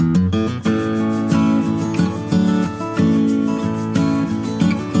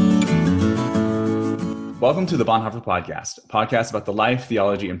Welcome to the Bonhoeffer Podcast, a podcast about the life,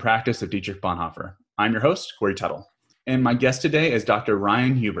 theology, and practice of Dietrich Bonhoeffer. I'm your host, Corey Tuttle, and my guest today is Dr.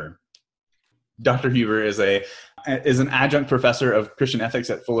 Ryan Huber. Dr. Huber is an adjunct professor of Christian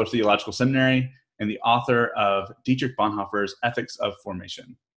ethics at Fuller Theological Seminary and the author of Dietrich Bonhoeffer's Ethics of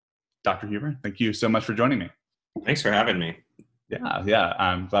Formation. Dr. Huber, thank you so much for joining me. Thanks for having me. Yeah.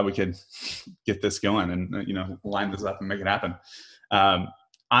 I'm glad we could get this going and, line this up and make it happen.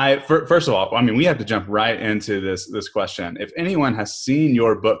 First of all, we have to jump right into this question. If anyone has seen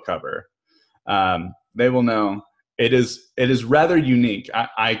your book cover, they will know it is rather unique.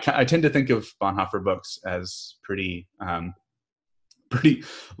 I tend to think of Bonhoeffer books as pretty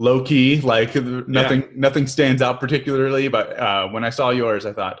low key, like nothing stands out particularly. But when I saw yours,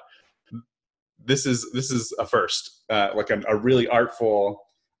 I thought this is a first, like a really artful,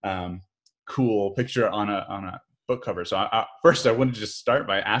 cool picture on a book cover. So first I wanted to just start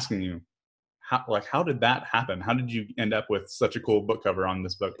by asking you, how did that happen? How did you end up with such a cool book cover on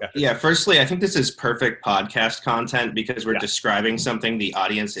this book? Yeah, firstly, I think this is perfect podcast content because we're describing something the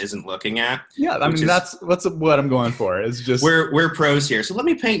audience isn't looking at. Yeah, that's what I'm going for. Is just we're pros here. So let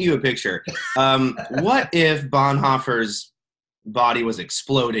me paint you a picture. What if Bonhoeffer's body was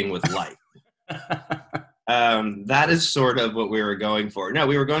exploding with light? That is sort of what we were going for. No,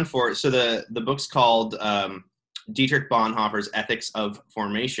 we were going for, so the book's called Dietrich Bonhoeffer's Ethics of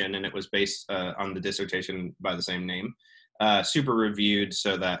Formation, and it was based on the dissertation by the same name. Super reviewed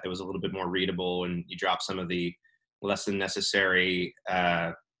so that it was a little bit more readable, and you drop some of the less than necessary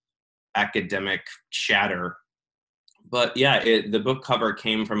academic chatter. But yeah, the book cover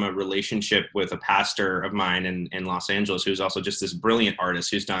came from a relationship with a pastor of mine in Los Angeles, who's also just this brilliant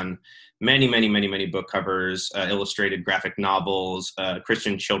artist who's done many book covers, illustrated graphic novels,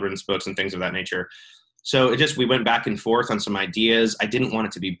 Christian children's books, and things of that nature. So we went back and forth on some ideas. I didn't want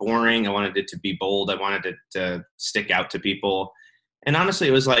it to be boring. I wanted it to be bold. I wanted it to stick out to people. And honestly,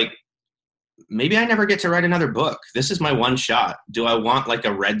 it was like, maybe I never get to write another book. This is my one shot. Do I want like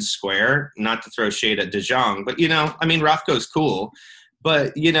a red square? Not to throw shade at De Jong, but Rothko's cool.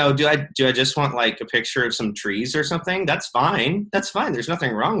 But do I just want like a picture of some trees or something? That's fine. There's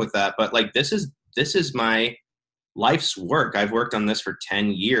nothing wrong with that. But like, this is my life's work. I've worked on this for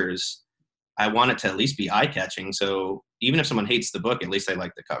 10 years. I want it to at least be eye-catching. So even if someone hates the book, at least they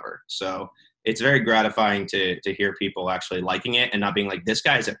like the cover. So it's very gratifying to hear people actually liking it and not being like, this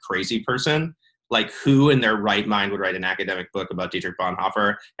guy is a crazy person. Like, who in their right mind would write an academic book about Dietrich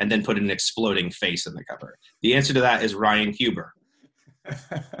Bonhoeffer and then put an exploding face in the cover? The answer to that is Ryan Huber.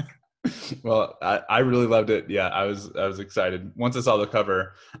 Well, I really loved it. Yeah, I was excited. Once I saw the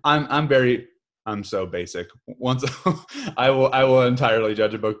cover, I'm so basic. Once I will entirely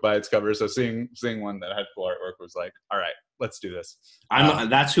judge a book by its cover. So seeing one that had cool artwork was like, all right, let's do this.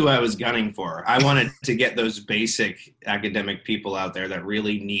 That's who I was gunning for. I wanted to get those basic academic people out there that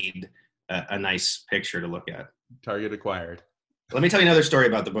really need a nice picture to look at. Target acquired. Let me tell you another story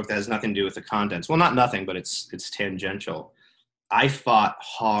about the book that has nothing to do with the contents. Well, not nothing, but it's tangential. I fought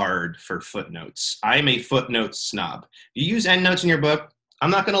hard for footnotes. I'm a footnote snob. You use endnotes in your book, I'm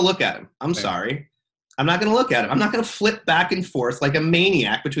not going to look at them. I'm sorry. I'm not going to look at them. I'm not going to flip back and forth like a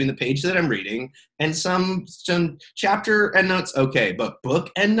maniac between the page that I'm reading and some chapter endnotes. Okay, but book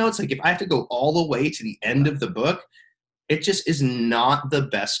endnotes, like if I have to go all the way to the end of the book, it just is not the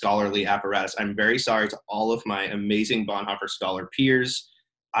best scholarly apparatus. I'm very sorry to all of my amazing Bonhoeffer scholar peers.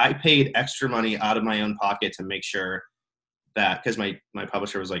 I paid extra money out of my own pocket to make sure that, because my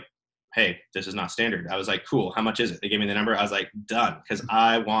publisher was like, hey, this is not standard. I was like, cool, how much is it? They gave me the number. I was like, done, because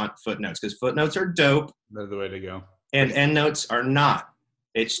I want footnotes, because footnotes are dope. They're the way to go. And endnotes are not.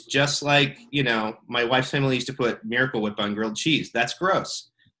 It's just like, my wife's family used to put Miracle Whip on grilled cheese. That's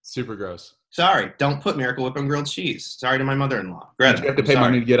gross. Super gross. Sorry, don't put Miracle Whip on grilled cheese. Sorry to my mother-in-law. Did you have to pay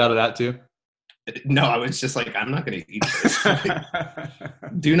money to get out of that too? No, I was just like, I'm not going to eat this.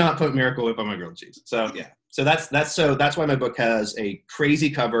 Do not put Miracle Whip on my grilled cheese. So yeah. So that's why my book has a crazy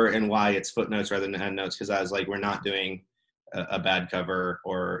cover and why it's footnotes rather than endnotes, because I was like, we're not doing a bad cover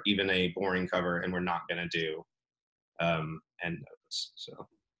or even a boring cover, and we're not going to do endnotes. So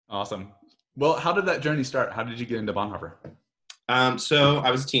awesome. Well, how did that journey start? How did you get into Bonhoeffer? So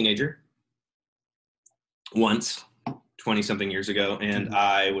I was a teenager once, 20-something years ago, and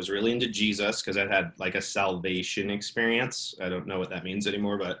I was really into Jesus because I'd had like a salvation experience. I don't know what that means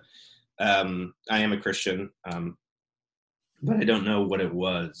anymore, but I am a Christian, but I don't know what it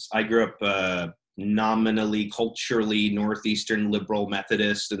was. I grew up nominally, culturally, Northeastern liberal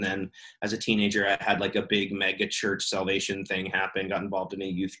Methodist, and then as a teenager, I had like a big mega church salvation thing happen, got involved in a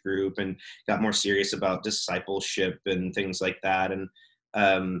youth group, and got more serious about discipleship and things like that. And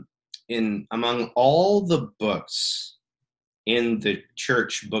among all the books in the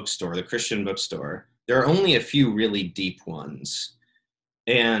church bookstore, the Christian bookstore, there are only a few really deep ones.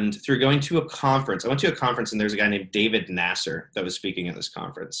 And through going to a conference, I went to a conference and there's a guy named David Nasser that was speaking at this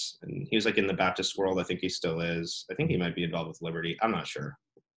conference. And he was like in the Baptist world. I think he still is. I think he might be involved with Liberty. I'm not sure.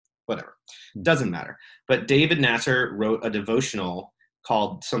 Whatever. Doesn't matter. But David Nasser wrote a devotional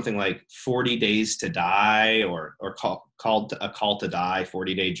called something like 40 Days to Die or called A Call to Die,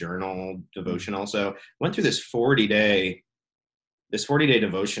 40-day journal devotional. So went through this 40-day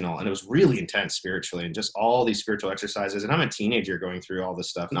devotional, and it was really intense spiritually and just all these spiritual exercises. And I'm a teenager going through all this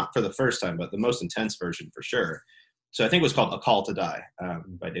stuff, not for the first time, but the most intense version for sure. So I think it was called A Call to Die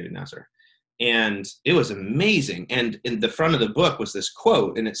by David Nasser. And it was amazing. And in the front of the book was this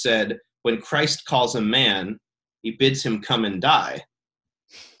quote, and it said, when Christ calls a man, he bids him come and die,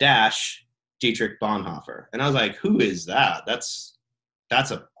 Dietrich Bonhoeffer. And I was like, who is that? That's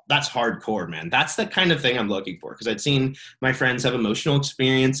hardcore, man. That's the kind of thing I'm looking for. Because I'd seen my friends have emotional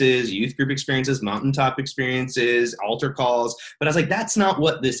experiences, youth group experiences, mountaintop experiences, altar calls. But I was like, that's not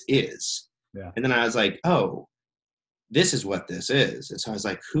what this is. Yeah. And then I was like, oh, this is what this is. And so I was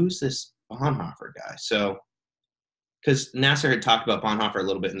like, who's this Bonhoeffer guy? So, because Nasser had talked about Bonhoeffer a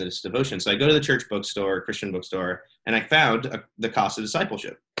little bit in this devotion. So I go to the church bookstore, Christian bookstore, and I found The Cost of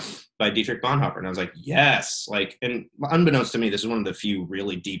Discipleship by Dietrich Bonhoeffer. And I was like, yes. Like, and unbeknownst to me, this is one of the few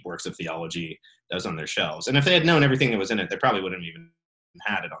really deep works of theology that was on their shelves. And if they had known everything that was in it, they probably wouldn't have even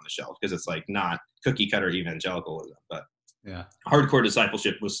had it on the shelf, because it's like not cookie cutter evangelicalism. But yeah, hardcore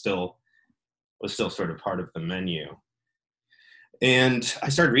discipleship was still sort of part of the menu. And I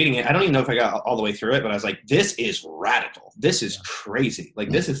started reading it. I don't even know if I got all the way through it, but I was like, this is radical. This is crazy. Like,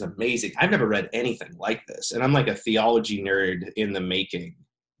 this is amazing. I've never read anything like this. And I'm like a theology nerd in the making.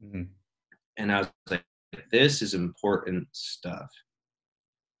 Mm-hmm. And I was like, this is important stuff.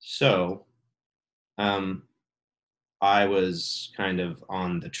 So I was kind of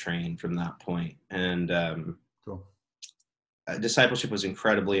on the train from that point. And cool. Discipleship was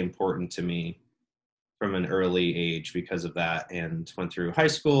incredibly important to me from an early age because of that, and went through high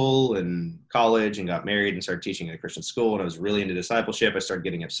school and college and got married and started teaching at a Christian school. And I was really into discipleship. I started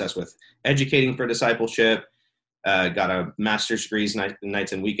getting obsessed with educating for discipleship. Got a master's degrees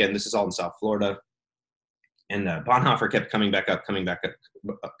nights and weekends. This is all in South Florida. And Bonhoeffer kept coming back up.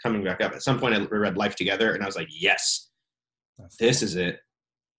 At some point I read Life Together and I was like, yes, this is it.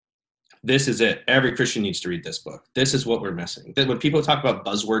 This is it. Every Christian needs to read this book. This is what we're missing. When people talk about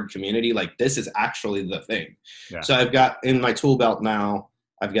buzzword community, like, this is actually the thing. Yeah. So I've got in my tool belt now,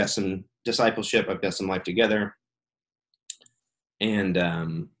 I've got some discipleship. I've got some Life Together. And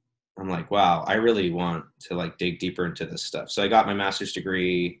I'm like, wow, I really want to like dig deeper into this stuff. So I got my master's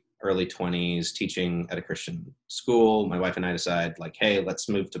degree, early 20s, teaching at a Christian school. My wife and I decided like, hey, let's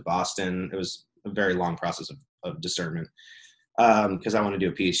move to Boston. It was a very long process of discernment. Because I want to do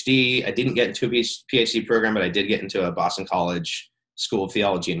a PhD. I didn't get into a PhD program, but I did get into a Boston College School of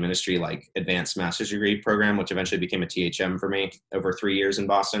Theology and Ministry, like advanced master's degree program, which eventually became a THM for me over 3 years in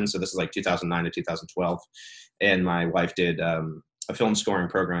Boston. So this is like 2009 to 2012. And my wife did a film scoring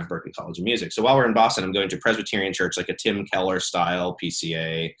program at Berklee College of Music. So while we're in Boston, I'm going to Presbyterian church, like a Tim Keller style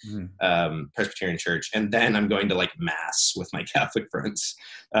PCA, Presbyterian church. And then I'm going to like mass with my Catholic friends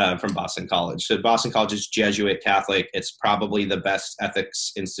from Boston College. So Boston College is Jesuit Catholic. It's probably the best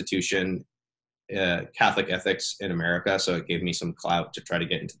ethics institution, Catholic ethics in America. So it gave me some clout to try to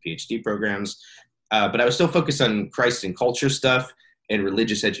get into PhD programs. But I was still focused on Christ and culture stuff and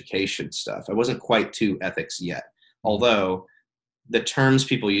religious education stuff. I wasn't quite to ethics yet, although the terms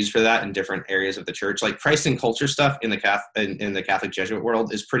people use for that in different areas of the church, like Christ and culture stuff in the Catholic Jesuit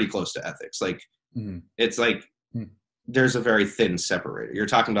world, is pretty close to ethics. Like it's like there's a very thin separator. You're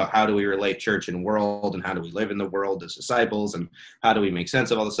talking about how do we relate church and world, and how do we live in the world as disciples, and how do we make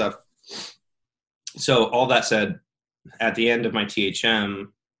sense of all this stuff. So all that said, at the end of my THM,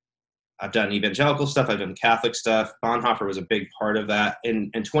 I've done evangelical stuff. I've done Catholic stuff. Bonhoeffer was a big part of that.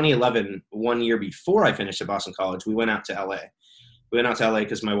 In 2011, 1 year before I finished at Boston College, we went out to LA. We went out to LA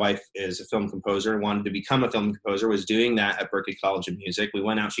because my wife is a film composer, wanted to become a film composer, was doing that at Berklee College of Music. We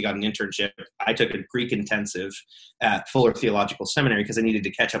went out, she got an internship. I took a Greek intensive at Fuller Theological Seminary because I needed to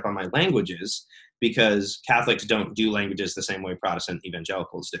catch up on my languages, because Catholics don't do languages the same way Protestant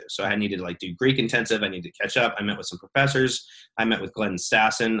evangelicals do. So I needed to like do Greek intensive. I needed to catch up. I met with some professors. I met with Glenn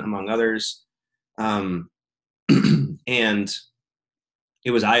Stassen, among others. And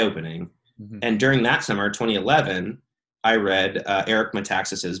it was eye-opening. Mm-hmm. And during that summer, 2011, I read Eric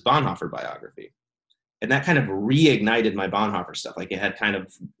Metaxas's Bonhoeffer biography. And that kind of reignited my Bonhoeffer stuff. Like it had kind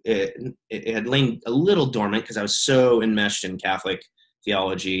of, it had lain a little dormant because I was so enmeshed in Catholic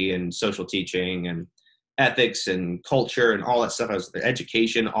theology and social teaching and ethics and culture and all that stuff. I was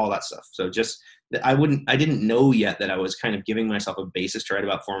education, all that stuff. So just, I didn't know yet that I was kind of giving myself a basis to write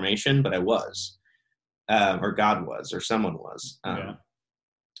about formation, but I was, or God was, or someone was.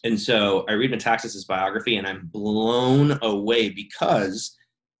 And so I read Metaxas's biography and I'm blown away because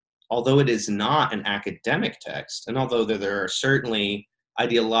although it is not an academic text, and although there are certainly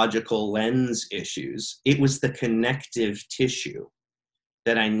ideological lens issues, it was the connective tissue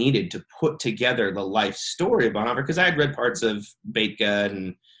that I needed to put together the life story of Bonhoeffer, because I had read parts of Bethke,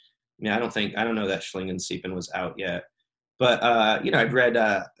 and I don't know that Schlingensiepen was out yet. But, I'd read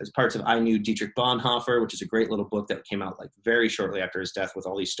as parts of I Knew Dietrich Bonhoeffer, which is a great little book that came out like very shortly after his death with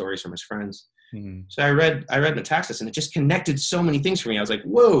all these stories from his friends. Mm-hmm. So I read Metaxas, and it just connected so many things for me. I was like,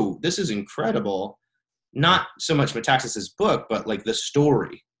 whoa, this is incredible. Not so much Metaxas's book, but like the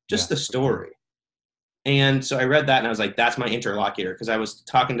story, just the story. And so I read that and I was like, that's my interlocutor, because I was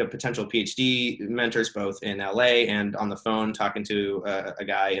talking to potential PhD mentors both in LA and on the phone talking to a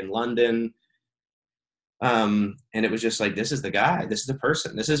guy in London. And it was just like, this is the guy, this is the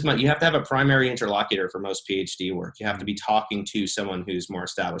person, you have to have a primary interlocutor for most PhD work. You have to be talking to someone who's more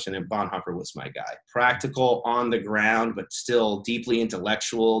established. And Bonhoeffer was my guy. Practical, on the ground, but still deeply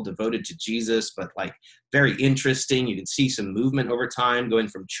intellectual, devoted to Jesus, but like very interesting. You can see some movement over time going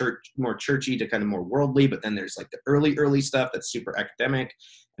from more churchy to kind of more worldly. But then there's like the early stuff that's super academic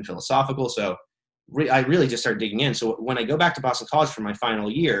and philosophical. So I really just started digging in. So when I go back to Boston College for my final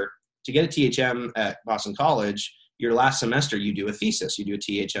year, to get a THM at Boston College, your last semester, you do a thesis, you do a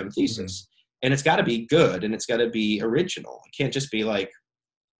THM thesis. Mm-hmm. And it's got to be good and it's got to be original. It can't just be like,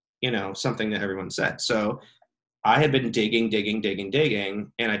 something that everyone said. So I had been digging.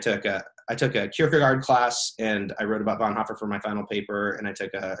 And I took a Kierkegaard class and I wrote about Bonhoeffer for my final paper. And I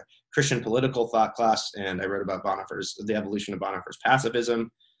took a Christian political thought class and I wrote about the evolution of Bonhoeffer's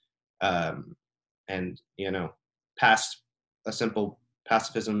pacifism. Past a simple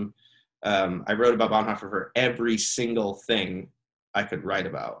pacifism. I wrote about Bonhoeffer for every single thing I could write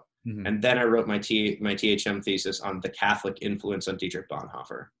about. Mm-hmm. And then I wrote my THM thesis on the Catholic influence on Dietrich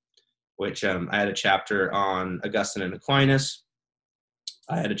Bonhoeffer, which I had a chapter on Augustine and Aquinas.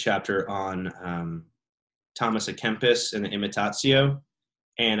 I had a chapter on Thomas à Kempis and the Imitatio.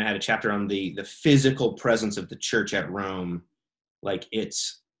 And I had a chapter on the physical presence of the church at Rome, like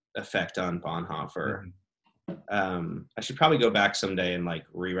its effect on Bonhoeffer. Mm-hmm. I should probably go back someday and like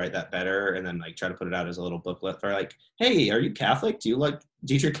rewrite that better and then like try to put it out as a little booklet for like, hey, are you Catholic? Do you like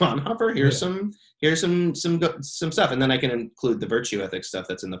Dietrich Bonhoeffer? Here's some stuff. And then I can include the virtue ethics stuff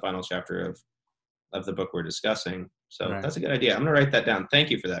that's in the final chapter of the book we're discussing. So That's a good idea. I'm going to write that down. Thank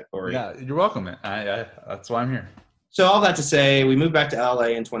you for that, Corey. Yeah, you're welcome, man. I that's why I'm here. So all that to say, we moved back to LA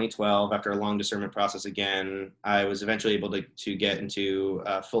in 2012 after a long discernment process again. I was eventually able to get into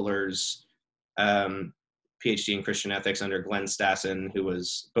Fuller's PhD in Christian ethics under Glenn Stassen, who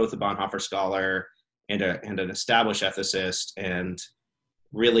was both a Bonhoeffer scholar and an established ethicist, and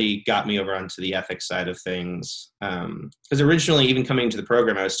really got me over onto the ethics side of things. Because originally, even coming to the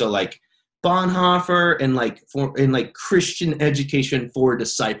program, I was still like Bonhoeffer and Christian education for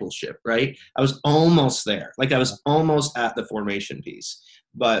discipleship, right? I was almost there. Like I was almost at the formation piece,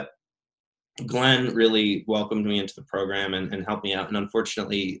 but Glenn really welcomed me into the program and helped me out. And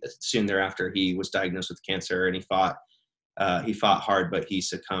unfortunately, soon thereafter, he was diagnosed with cancer and he fought hard, but he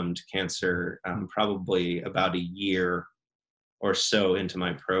succumbed to cancer probably about a year or so into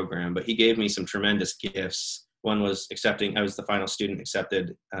my program. But he gave me some tremendous gifts. One was I was the final student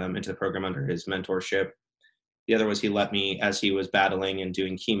accepted into the program under his mentorship. The other was he let me, as he was battling and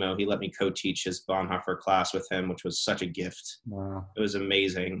doing chemo, he let me co-teach his Bonhoeffer class with him, which was such a gift. Wow. It was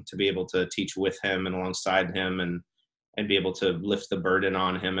amazing to be able to teach with him and alongside him and be able to lift the burden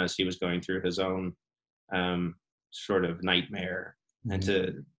on him as he was going through his own sort of nightmare. Mm-hmm. And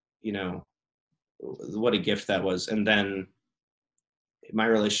to, what a gift that was. And then my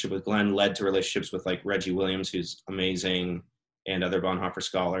relationship with Glenn led to relationships with like Reggie Williams, who's amazing, and other Bonhoeffer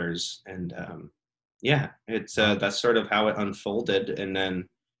scholars. And it's that's sort of how it unfolded. And then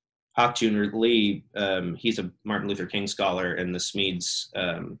Hawk Jr. Lee, he's a Martin Luther King scholar and the Smead's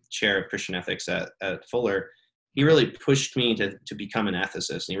chair of Christian ethics at Fuller. He really pushed me to become an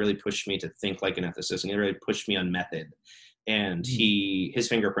ethicist, and he really pushed me to think like an ethicist, and he really pushed me on method. And his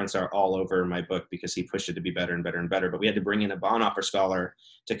fingerprints are all over my book because he pushed it to be better and better and better. But we had to bring in a Bonhoeffer scholar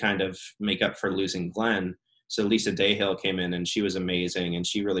to kind of make up for losing Glenn. So Lisa Dayhill came in and she was amazing, and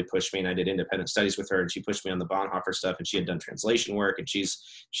she really pushed me, and I did independent studies with her, and she pushed me on the Bonhoeffer stuff, and she had done translation work, and she's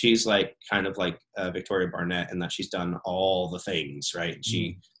like kind of like Victoria Barnett in that she's done all the things, right? And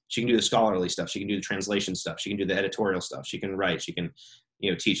She can do the scholarly stuff. She can do the translation stuff. She can do the editorial stuff. She can write. She can,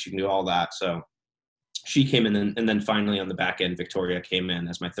 teach. She can do all that. So she came in, and then finally on the back end, Victoria came in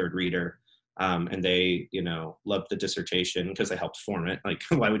as my third reader. And they, loved the dissertation because they helped form it. Like,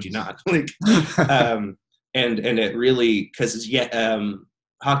 why would you not? And it really, because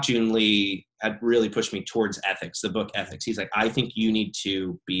Hak Jun Lee had really pushed me towards ethics, the book Ethics. He's like, I think you need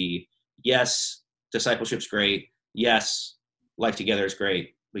to be, yes, discipleship's great. Yes, life together is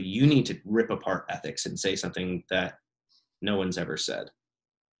great, but you need to rip apart ethics and say something that no one's ever said.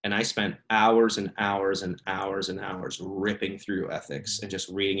 And I spent hours and hours and hours and hours ripping through ethics and just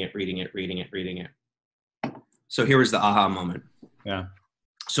reading it. So here was the aha moment. Yeah.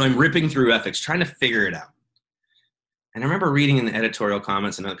 So I'm ripping through ethics, trying to figure it out. And I remember reading in the editorial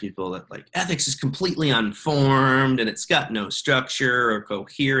comments and other people that like ethics is completely unformed and it's got no structure or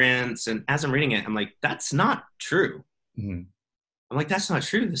coherence. And as I'm reading it, I'm like, that's not true. Mm-hmm. I'm like, that's not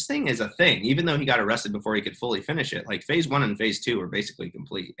true. This thing is a thing. Even though he got arrested before he could fully finish it, like phase 1 and phase 2 were basically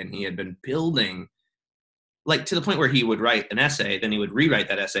complete. And he had been building like to the point where he would write an essay, then he would rewrite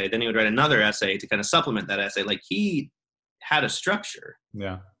that essay, then he would write another essay to kind of supplement that essay. Like he had a structure.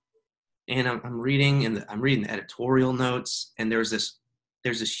 Yeah. And I'm reading the editorial notes, and there's this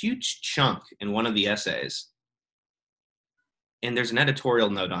huge chunk in one of the essays, and there's an editorial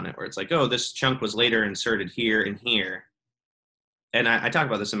note on it where it's like, oh, this chunk was later inserted here and here. And I talk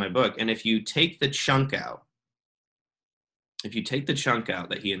about this in my book. And if you take the chunk out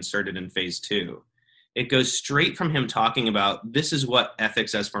that he inserted in phase 2, it goes straight from him talking about this is what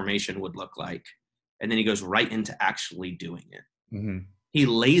ethics as formation would look like. And then he goes right into actually doing it. Mm-hmm. He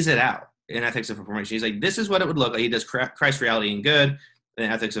lays it out in Ethics of Formation. He's like, this is what it would look like. He does Christ, reality, and good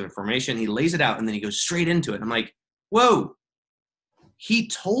in Ethics of Formation. He lays it out, and then he goes straight into it. I'm like, whoa. He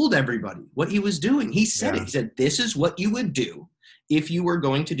told everybody what he was doing. He said it. He said, this is what you would do if you were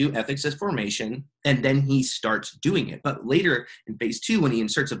going to do Ethics as Formation, and then he starts doing it. But later in phase 2, when he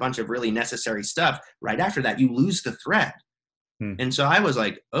inserts a bunch of really necessary stuff, right after that, you lose the thread. And so I was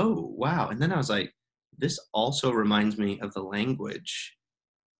like, oh, wow. And then I was like, this also reminds me of the language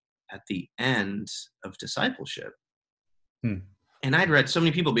at the end of Discipleship. And I'd read so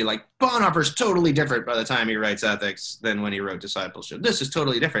many people be like, Bonhoeffer's totally different by the time he writes Ethics than when he wrote Discipleship. This is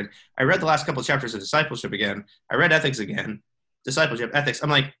totally different. I read the last couple of chapters of Discipleship again. I read Ethics again. Discipleship, Ethics. I'm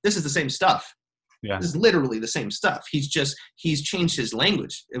like, this is the same stuff. Yeah. This is literally the same stuff. He's changed his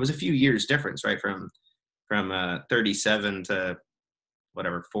language. It was a few years difference, right? From 37 to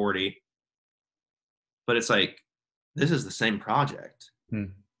whatever, 40. But it's like, this is the same project.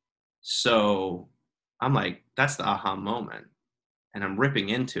 So I'm like, that's the aha moment. And I'm ripping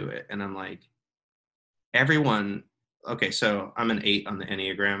into it. And I'm like, everyone, okay, so I'm an 8 on the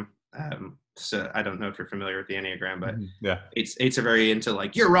Enneagram. So I don't know if you're familiar with the Enneagram, but eights are very into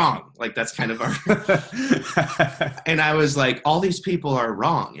like, you're wrong. Like that's kind of our, and I was like, all these people are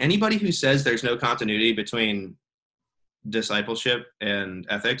wrong. Anybody who says there's no continuity between discipleship and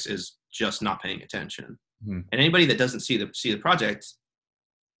ethics is just not paying attention. And anybody that doesn't see the project,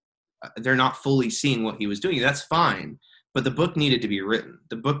 they're not fully seeing what he was doing. That's fine. But the book needed to be written.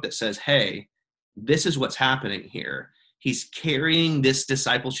 The book that says, hey, this is what's happening here. He's carrying this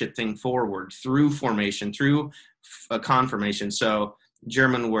discipleship thing forward through formation, through confirmation. So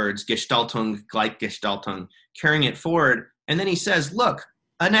German words, Gestaltung, Gleichgestaltung, carrying it forward. And then he says, look,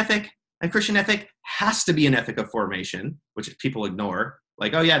 a Christian ethic has to be an ethic of formation, which people ignore.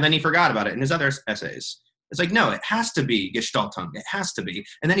 Like, oh yeah, and then he forgot about it in his other essays. It's like, no, it has to be Gestaltung. It has to be.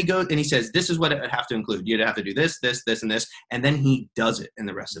 And then he goes and he says, this is what it would have to include. You'd have to do this, this, this, and this. And then he does it in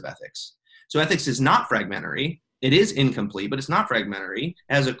the rest of ethics. So ethics is not fragmentary. It is incomplete, but it's not fragmentary.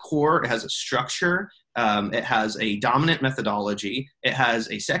 It has a core. It has a structure. It has a dominant methodology. It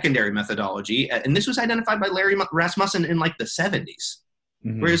has a secondary methodology. And this was identified by Larry Rasmussen in like the 70s.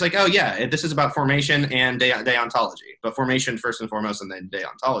 Where he's like, oh yeah, this is about formation and deontology, but formation first and foremost, and then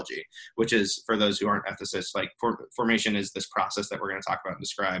deontology, which is, for those who aren't ethicists, like formation is this process that we're going to talk about and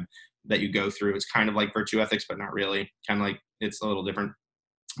describe that you go through. It's kind of like virtue ethics, but not really. Kind of like, it's a little different.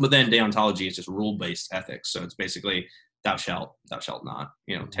 But then deontology is just rule-based ethics. So it's basically thou shalt not,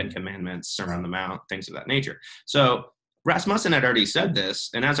 10 commandments, Sermon on the Mount, things of that nature. So Rasmussen had already said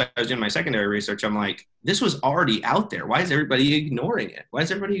this, and as I was doing my secondary research, I'm like, this was already out there. Why is everybody ignoring it? Why is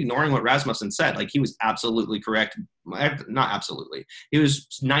everybody ignoring what Rasmussen said? Like, he was absolutely correct. Not absolutely. He was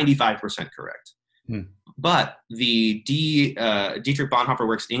 95% correct. But the Dietrich Bonhoeffer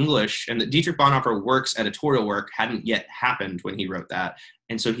Works English, and the Dietrich Bonhoeffer Works editorial work hadn't yet happened when he wrote that.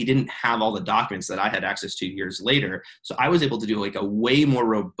 And so he didn't have all the documents that I had access to years later. So I was able to do like a way more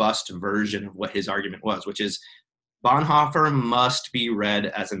robust version of what his argument was, which is, Bonhoeffer must be read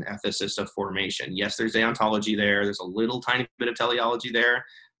as an ethicist of formation. Yes, there's deontology there. There's a little tiny bit of teleology there,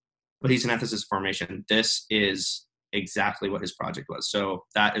 but he's an ethicist of formation. This is exactly what his project was. So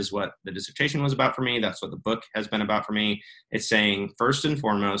that is what the dissertation was about for me. That's what the book has been about for me. It's saying, first and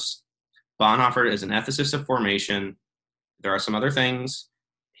foremost, Bonhoeffer is an ethicist of formation. There are some other things.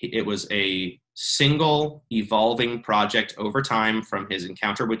 It was a single evolving project over time from his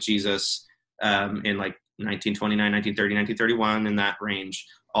encounter with Jesus in like 1929, 1930, 1931, in that range,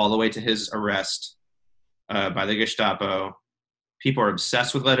 all the way to his arrest by the Gestapo. People are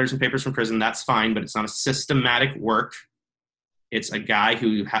obsessed with letters and papers from prison. That's fine, but it's not a systematic work. It's a guy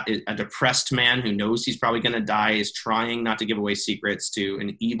a depressed man who knows he's probably going to die, is trying not to give away secrets to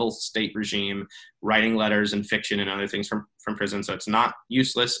an evil state regime, writing letters and fiction and other things from prison. So it's not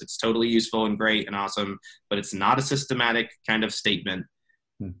useless. It's totally useful and great and awesome, but it's not a systematic kind of statement.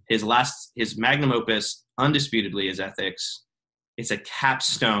 His magnum opus, undisputedly, is Ethics. It's a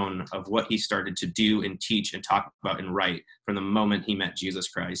capstone of what he started to do and teach and talk about and write from the moment he met Jesus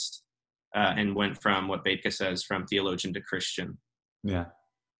Christ. And went from what Bethke says, from theologian to Christian. Yeah.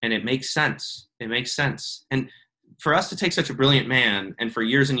 And it makes sense. It makes sense. And for us to take such a brilliant man and for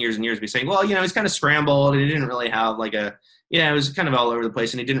years and years and years be saying, well, he's kind of scrambled and he didn't really have it was kind of all over the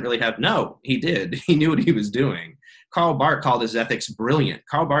place and he didn't really have, no, he did. He knew what he was doing. Karl Barth called his ethics brilliant.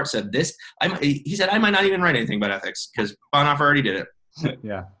 Karl Barth said he said, I might not even write anything about ethics because Bonhoeffer already did it.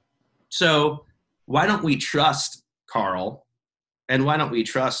 Yeah. So why don't we trust Karl? And why don't we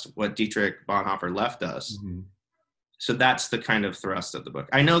trust what Dietrich Bonhoeffer left us? Mm-hmm. So that's the kind of thrust of the book.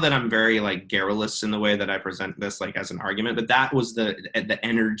 I know that I'm very garrulous in the way that I present this as an argument, but that was the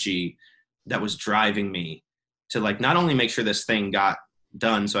energy that was driving me to not only make sure this thing got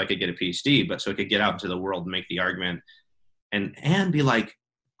done so I could get a PhD, but so I could get out into the world and make the argument and be like,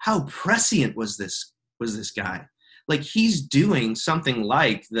 how prescient was this guy? He's doing something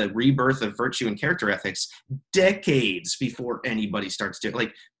like the rebirth of virtue and character ethics decades before anybody starts doing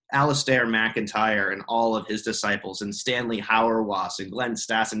it. Alistair MacIntyre and all of his disciples and Stanley Hauerwas and Glenn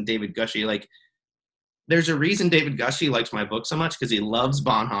Stass and David Gushee. There's a reason David Gushee likes my book so much, because he loves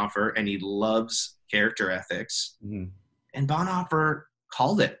Bonhoeffer and he loves character ethics. Mm-hmm. And Bonhoeffer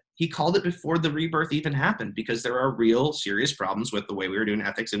called it. He called it before the rebirth even happened, because there are real serious problems with the way we were doing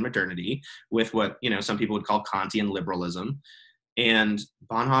ethics in modernity, with what some people would call Kantian liberalism. And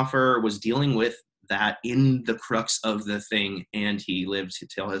Bonhoeffer was dealing with that in the crux of the thing, and he lived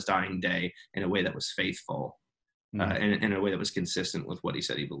till his dying day in a way that was faithful, and in a way that was consistent with what he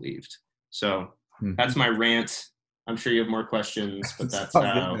said he believed. So that's my rant. I'm sure you have more questions, but that's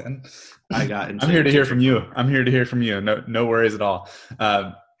how I got into it. I'm here to hear from you. No worries at all.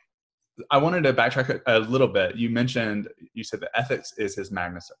 I wanted to backtrack a little bit. You said that ethics is his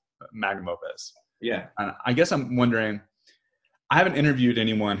magnum opus. Yeah. And I guess I'm wondering, I haven't interviewed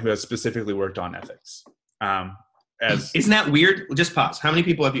anyone who has specifically worked on ethics. Isn't that weird? Just pause. How many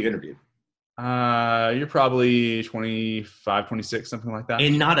people have you interviewed? You're probably 25, 26, something like that.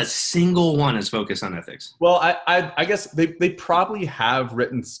 And not a single one is focused on ethics. Well, I guess they probably have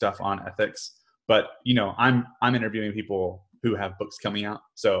written stuff on ethics, but I'm interviewing people who have books coming out.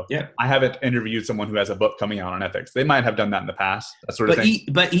 So yeah. I haven't interviewed someone who has a book coming out on ethics. They might have done that in the past, that sort of thing.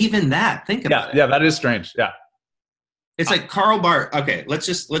 But even that, think about it. Yeah, that is strange. Yeah. It's like Karl Barth. Okay, let's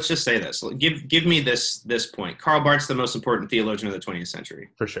just say this. Give me this point. Karl Barth's the most important theologian of the 20th century.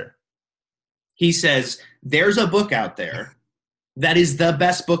 For sure. He says, there's a book out there that is the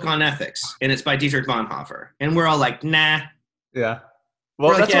best book on ethics, and it's by Dietrich Bonhoeffer. And we're all like, nah. Yeah.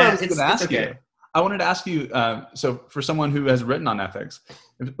 Well, that's what I was going to ask you. I wanted to ask you, so for someone who has written on ethics,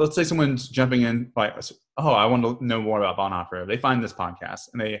 let's say someone's jumping in I want to know more about Bonhoeffer. They find this podcast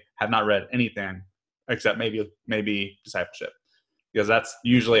and they have not read anything except maybe discipleship, because that's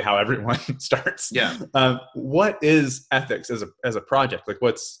usually how everyone starts. Yeah. What is ethics as a project?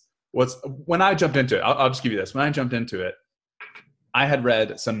 What's when I jumped into it, I'll just give you this. When I jumped into it, I had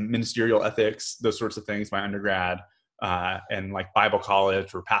read some ministerial ethics, those sorts of things, my undergrad, and Bible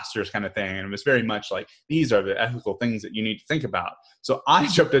college or pastors kind of thing. And it was very much these are the ethical things that you need to think about. So I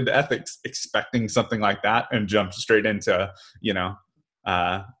jumped into ethics expecting something like that and jumped straight into,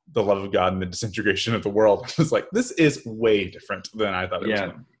 the love of God and the disintegration of the world. I was like, this is way different than I thought it was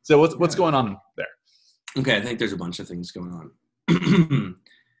going to be. So what's going on there? Okay, I think there's a bunch of things going on.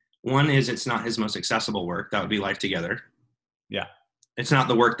 One is, it's not his most accessible work. That would be Life Together. Yeah. It's not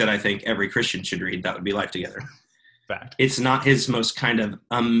the work that I think every Christian should read. That would be Life Together. Fact. It's not his most kind of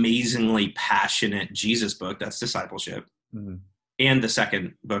amazingly passionate Jesus book. That's Discipleship. Mm-hmm. And the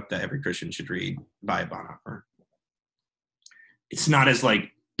second book that every Christian should read by Bonhoeffer. It's not as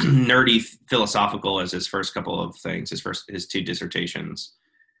nerdy philosophical as his first couple of things, his two dissertations.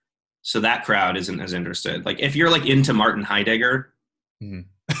 So that crowd isn't as interested. Like if you're like into Martin Heidegger,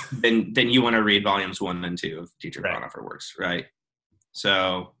 then you want to read volumes 1 and 2 of Dietrich Bonhoeffer works, right?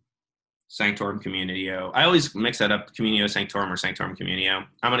 So Sanctorum Communio. I always mix that up, Communio Sanctorum or Sanctorum Communio.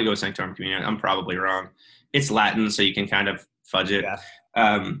 I'm going to go with Sanctorum Communio. I'm probably wrong. It's Latin, so you can kind of fudge it. Yeah.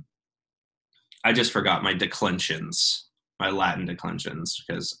 I just forgot my declensions, my Latin declensions,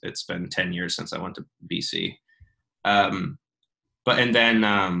 because it's been 10 years since I went to BC. And then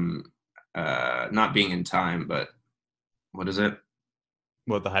not being in time, but what is it?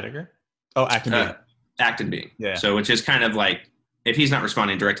 What, the Heidegger? Oh, act and being. Act and being. Yeah. So which is kind of like, if he's not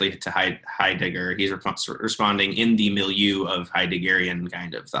responding directly to Heidegger, he's responding in the milieu of Heideggerian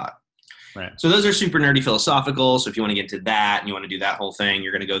kind of thought. Right. So those are super nerdy philosophical. So if you want to get into that and you want to do that whole thing,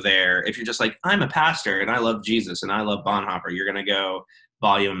 you're going to go there. If you're just like, I'm a pastor and I love Jesus and I love Bonhoeffer, you're going to go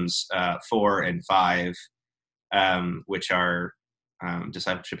volumes 4 and 5, which are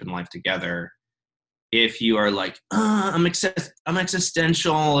Discipleship and Life Together. If you are like, I'm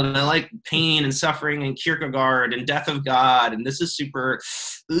existential and I like pain and suffering and Kierkegaard and death of God, and this is super,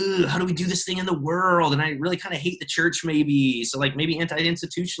 how do we do this thing in the world? And I really kind of hate the church maybe. So like maybe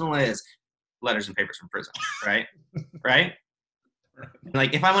anti-institutionalist, Letters and Papers from Prison, right? Right?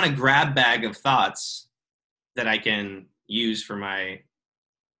 Like if I want a grab bag of thoughts that I can use for my,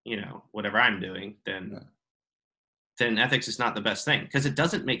 whatever I'm doing, then ethics is not the best thing, because it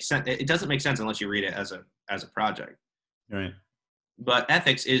doesn't make sense. It doesn't make sense unless you read it as a project. Right. But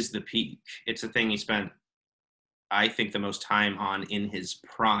ethics is the peak. It's the thing he spent, I think, the most time on in his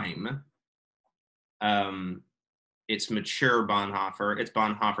prime. It's mature Bonhoeffer. It's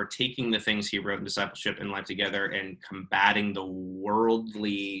Bonhoeffer taking the things he wrote in Discipleship and Life Together and combating the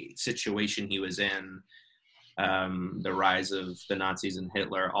worldly situation he was in. The rise of the Nazis and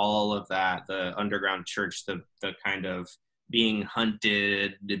Hitler, all of that, the underground church, the kind of being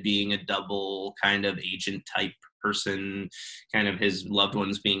hunted, being a double kind of agent type person, kind of his loved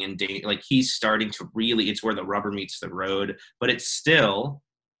ones being in danger. Like he's starting to really, it's where the rubber meets the road, but it's still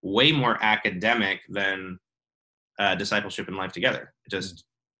way more academic than Discipleship and Life Together.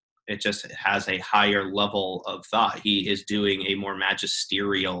 It just has a higher level of thought. He is doing a more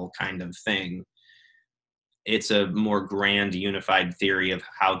magisterial kind of thing. It's a more grand, unified theory of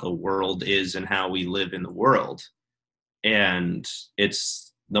how the world is and how we live in the world. And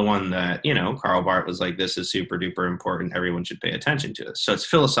it's the one that, Karl Barth was like, this is super duper important. Everyone should pay attention to this. So it's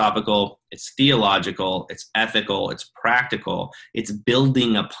philosophical, it's theological, it's ethical, it's practical. It's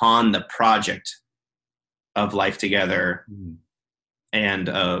building upon the project of Life Together and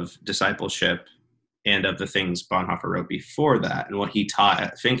of discipleship and of the things Bonhoeffer wrote before that and what he taught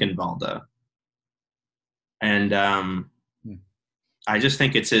at Finkenwalde. And I just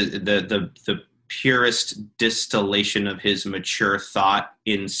think it's the purest distillation of his mature thought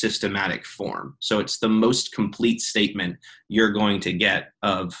in systematic form. So it's the most complete statement you're going to get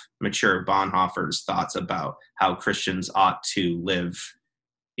of mature Bonhoeffer's thoughts about how Christians ought to live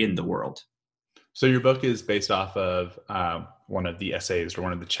in the world. So your book is based off of one of the essays or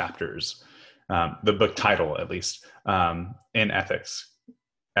one of the chapters, the book title at least, in Ethics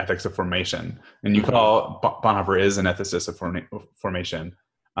of Formation. And you call Bonhoeffer is an ethicist of formation.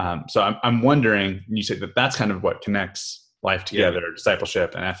 So I'm wondering, you say that that's kind of what connects Life Together,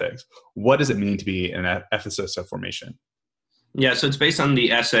 discipleship, and ethics. What does it mean to be an ethicist of formation? Yeah, so it's based on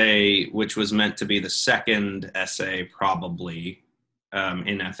the essay, which was meant to be the second essay probably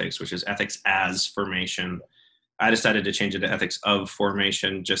in ethics, which is Ethics as Formation. I decided to change it to Ethics of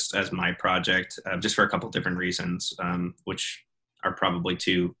Formation just as my project, just for a couple different reasons, which are probably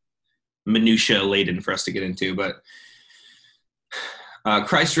too minutia laden for us to get into. But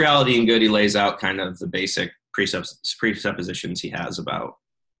Christ, reality, and good, he lays out kind of the basic presuppositions he has about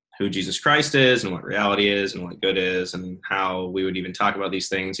who Jesus Christ is and what reality is and what good is and how we would even talk about these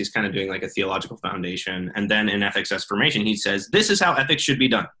things. He's kind of doing like a theological foundation. And then in Ethics as Formation, he says, this is how ethics should be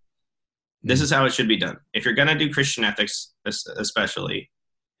done. This is how it should be done. If you're going to do Christian ethics, especially,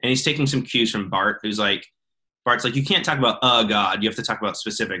 and he's taking some cues from Barth, Barth's like, you can't talk about a God. You have to talk about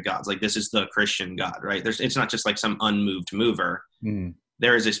specific gods. Like, this is the Christian God, right? It's not just like some unmoved mover.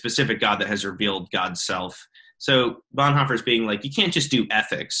 There is a specific God that has revealed God's self. So Bonhoeffer's being like, you can't just do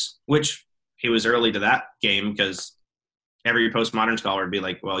ethics, which he was early to that game, because every postmodern scholar would be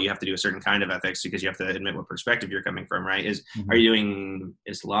like, well, you have to do a certain kind of ethics because you have to admit what perspective you're coming from, right? Are you doing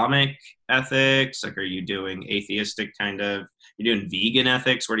Islamic ethics? Like, are you doing atheistic you're doing vegan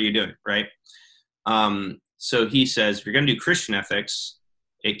ethics? What are you doing, right? So he says, if you're going to do Christian ethics,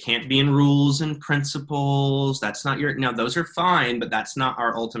 It can't be in rules and principles. That's not now those are fine, but that's not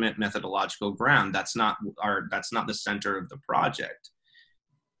our ultimate methodological ground. That's not the center of the project.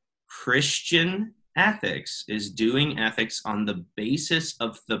 Christian ethics is doing ethics on the basis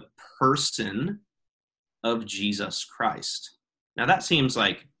of the person of Jesus Christ. Now that seems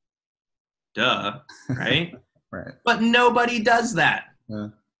like duh, right? Right. But nobody does that. Yeah.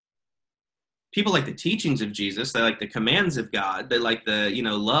 People like the teachings of Jesus. They like the commands of God. They like the,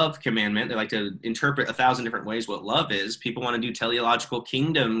 love commandment. They like to interpret 1,000 different ways what love is. People want to do teleological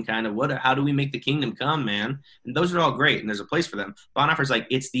kingdom kind of how do we make the kingdom come, man? And those are all great, and there's a place for them. Bonhoeffer's like,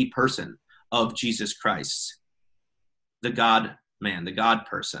 it's the person of Jesus Christ, the God man, the God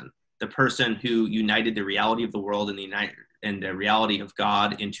person, the person who united the reality of the world and the reality of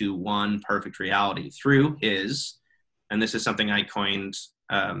God into one perfect reality through his, and this is something I coined,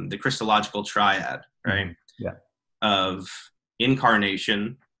 the Christological triad, right? Yeah. Of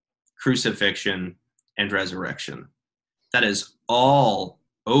incarnation, crucifixion, and resurrection. That is all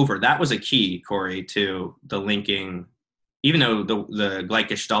over. That was a key, Corey, to the linking, even though the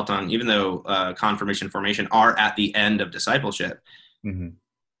Gleichgestaltung, even though confirmation and formation are at the end of discipleship,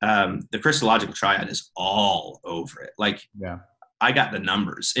 the Christological triad is all over it. Like, yeah. I got the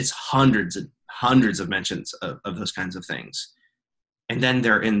numbers. It's hundreds and hundreds of mentions of those kinds of things. And then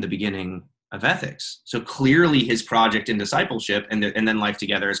they're in the beginning of ethics. So clearly his project in discipleship and then life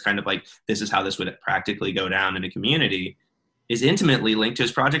together is kind of like, this is how this would practically go down in a community, is intimately linked to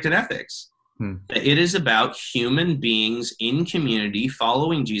his project in ethics. It is about human beings in community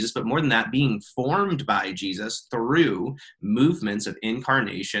following Jesus, but more than that, being formed by Jesus through movements of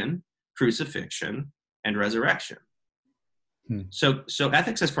incarnation, crucifixion, and resurrection. So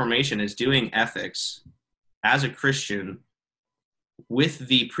ethics as formation is doing ethics as a Christian with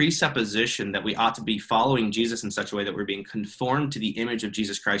the presupposition that we ought to be following Jesus in such a way that we're being conformed to the image of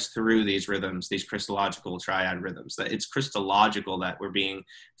Jesus Christ through these rhythms, these Christological triad rhythms, that it's Christological, that we're being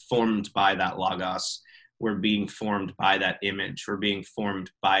formed by that logos, we're being formed by that image, we're being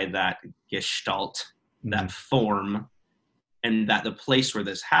formed by that gestalt, that form, and that the place where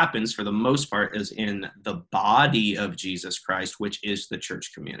this happens for the most part is in the body of Jesus Christ, which is the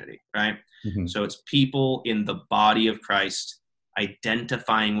church community, right? So it's people in the body of Christ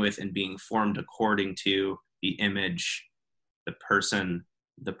identifying with and being formed according to the image, the person,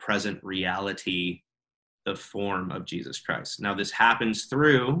 the present reality, the form of Jesus Christ. Now, this happens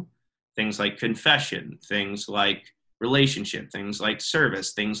through things like confession, things like relationship, things like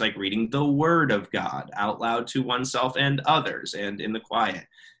service, things like reading the Word of God out loud to oneself and others and in the quiet.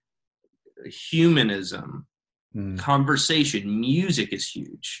 Humanism, conversation, music is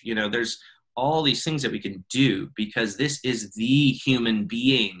huge. There's all these things that we can do because this is the human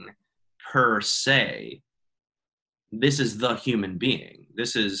being per se. This is the human being.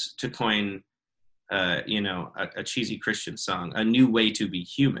 This is, to coin, a cheesy Christian song, a new way to be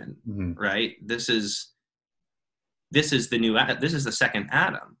human, right? This is the second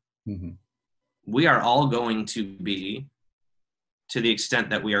Adam. We are all going to be, to the extent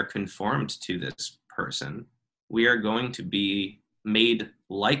that we are conformed to this person, we are going to be made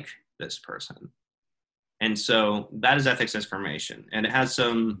like this person. And so that is ethics as formation. And it has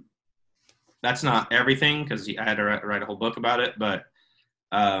that's not everything, because I had to write a whole book about it, but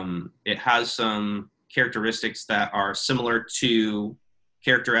it has some characteristics that are similar to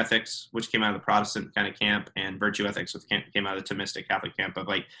character ethics, which came out of the Protestant kind of camp, and virtue ethics, which came out of the Thomistic Catholic camp, of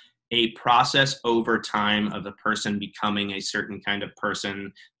like a process over time of the person becoming a certain kind of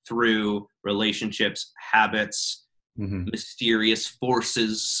person through relationships, habits, mysterious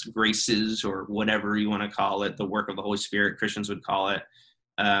forces, graces, or whatever you want to call it, the work of the Holy Spirit, Christians would call it.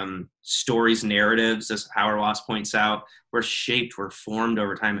 Stories, narratives, as Hauerwas points out, were formed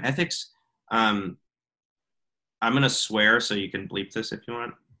over time. Ethics, I'm going to swear, so you can bleep this if you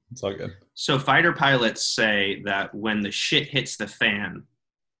want. It's all good. So fighter pilots say that when the shit hits the fan,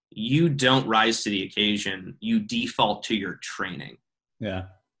 you don't rise to the occasion, you default to your training. Yeah.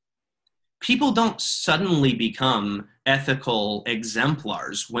 People don't suddenly become ethical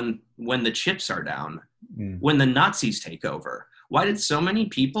exemplars when the chips are down, when the Nazis take over. Why did so many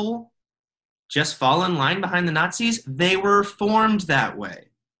people just fall in line behind the Nazis? They were formed that way.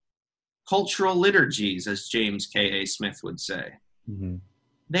 Cultural liturgies, as James K.A. Smith would say.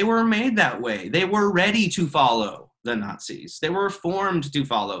 They were made that way. They were ready to follow the Nazis. They were formed to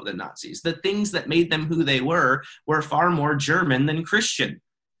follow the Nazis. The things that made them who they were far more German than Christian.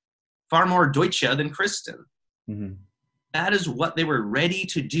 Far more Deutsche than Christen. That is what they were ready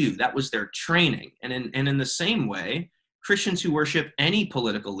to do. That was their training. And in the same way, Christians who worship any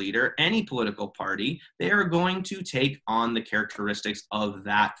political leader, any political party, they are going to take on the characteristics of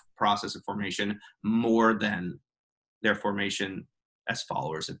that process of formation more than their formation as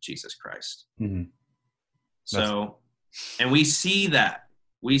followers of Jesus Christ. Mm-hmm. So, and we see that.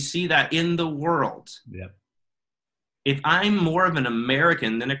 We see that in the world. Yeah. If I'm more of an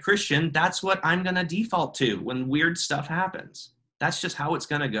American than a Christian, that's what I'm going to default to when weird stuff happens. That's just how it's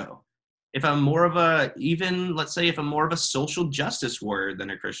going to go. If I'm more of a, even let's say if I'm more of a social justice warrior than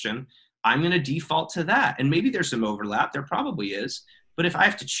a Christian, I'm going to default to that. And maybe there's some overlap. There probably is. But if I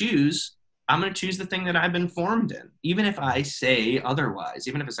have to choose, I'm going to choose the thing that I've been formed in, even if I say otherwise,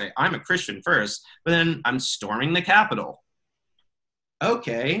 even if I say I'm a Christian first, but then I'm storming the Capitol.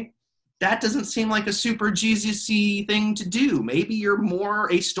 Okay, that doesn't seem like a super Jesus-y thing to do. Maybe you're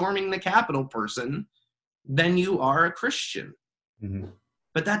more a storming the Capitol person than you are a Christian. Mm-hmm.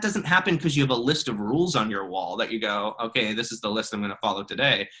 But that doesn't happen because you have a list of rules on your wall that you go, okay, this is the list I'm going to follow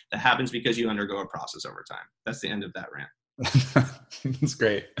today. That happens because you undergo a process over time. That's the end of that rant. That's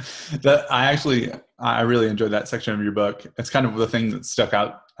great. I really enjoyed that section of your book. It's kind of the thing that stuck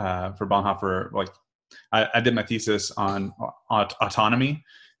out for Bonhoeffer. Like I did my thesis on autonomy,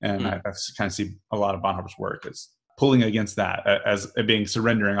 and I kind of see a lot of Bonhoeffer's work as pulling against that, as it being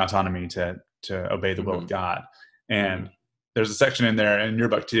surrendering autonomy to obey the will of God. And there's a section in there, in your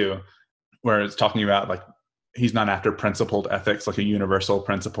book too, where it's talking about like he's not after principled ethics, like a universal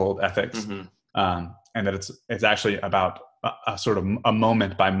principled ethics, and that it's actually about a sort of a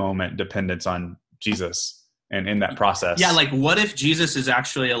moment by moment dependence on Jesus, and in that process. Yeah, like what if Jesus is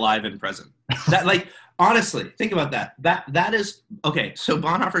actually alive and present? That, like, honestly, think about that. That is okay. So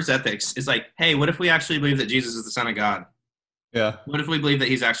Bonhoeffer's ethics is like, hey, what if we actually believe that Jesus is the Son of God? Yeah. What if we believe that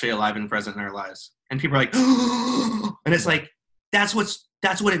he's actually alive and present in our lives? And people are like, oh, and it's like, that's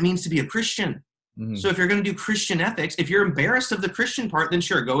what it means to be a Christian. Mm-hmm. So if you're going to do Christian ethics, if you're embarrassed of the Christian part, then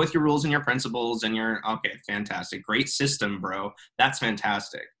sure, go with your rules and your principles and your, okay, fantastic. Great system, bro. That's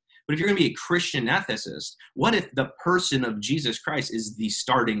fantastic. But if you're going to be a Christian ethicist, what if the person of Jesus Christ is the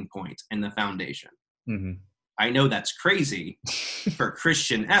starting point and the foundation? Mm-hmm. I know that's crazy for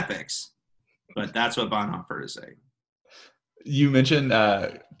Christian ethics, but that's what Bonhoeffer is saying. You mentioned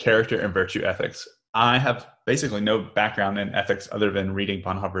character and virtue ethics. I have basically no background in ethics other than reading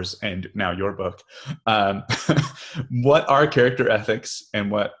Bonhoeffer's and now your book. What are character ethics and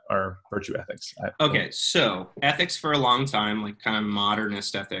what are virtue ethics? Okay, so ethics for a long time, like kind of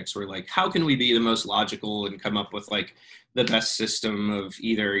modernist ethics, were like, how can we be the most logical and come up with like the best system of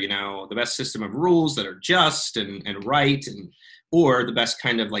either, the best system of rules that are just and right, and or the best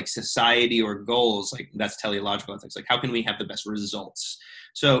kind of like society or goals, like that's teleological ethics. Like how can we have the best results?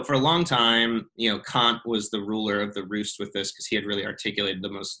 So for a long time, Kant was the ruler of the roost with this because he had really articulated the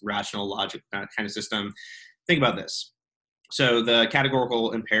most rational, logical kind of system. Think about this. So the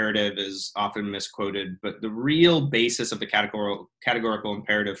categorical imperative is often misquoted, but the real basis of the categorical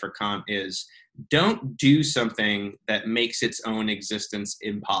imperative for Kant is don't do something that makes its own existence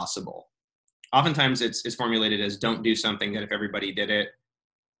impossible. Oftentimes it's formulated as don't do something that if everybody did it,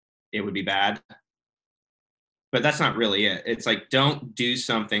 it would be bad. But that's not really it. It's like, don't do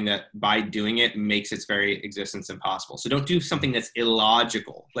something that by doing it makes its very existence impossible. So don't do something that's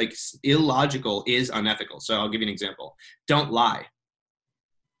illogical. Like illogical is unethical. So I'll give you an example. Don't lie.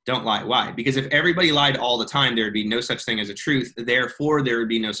 Don't lie. Why? Because if everybody lied all the time, there would be no such thing as a truth. Therefore, there would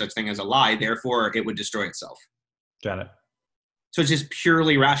be no such thing as a lie. Therefore, it would destroy itself. Got it. So it's just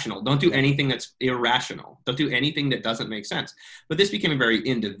purely rational. Don't do anything that's irrational. Don't do anything that doesn't make sense. But this became a very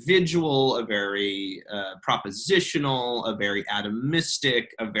individual, a very propositional, a very atomistic,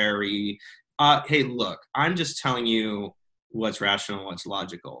 a very, hey, look, I'm just telling you what's rational, what's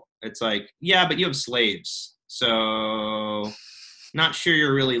logical. It's like, yeah, but you have slaves. So not sure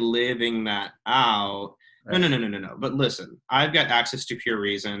you're really living that out. Right. No. But listen, I've got access to pure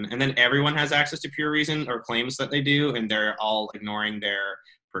reason, and then everyone has access to pure reason or claims that they do, and they're all ignoring their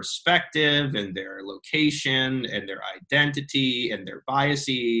perspective and their location and their identity and their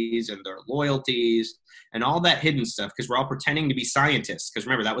biases and their loyalties and all that hidden stuff because we're all pretending to be scientists. Because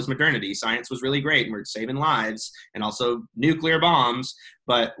remember, that was modernity. Science was really great, and we're saving lives and also nuclear bombs.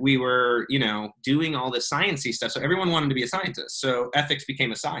 But we were, doing all this sciencey stuff. So everyone wanted to be a scientist. So ethics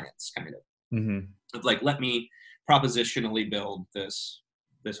became a science, kind of. Mm-hmm. Of like, let me propositionally build this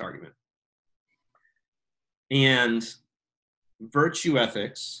argument. And virtue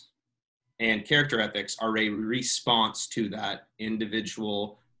ethics and character ethics are a response to that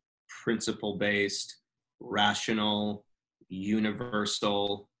individual, principle-based, rational,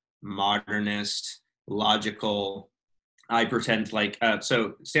 universal, modernist, logical. I pretend like,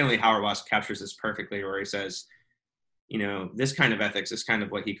 so Stanley Hauerwas captures this perfectly where he says, this kind of ethics is kind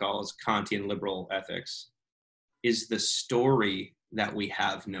of what he calls Kantian liberal ethics, is the story that we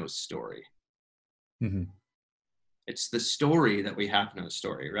have no story. Mm-hmm. It's the story that we have no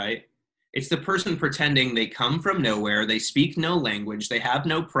story, right? It's the person pretending they come from nowhere, they speak no language, they have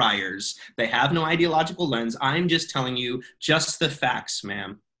no priors, they have no ideological lens. I'm just telling you just the facts,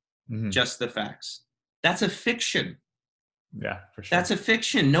 ma'am. Mm-hmm. Just the facts. That's a fiction. Yeah, for sure. That's a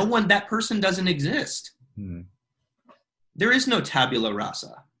fiction. That person doesn't exist. Mm-hmm. There is no tabula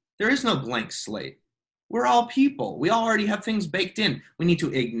rasa. There is no blank slate. We're all people. We all already have things baked in. We need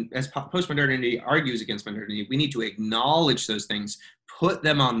to, as postmodernity argues against modernity, we need to acknowledge those things, put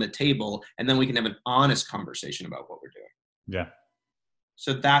them on the table, and then we can have an honest conversation about what we're doing. Yeah.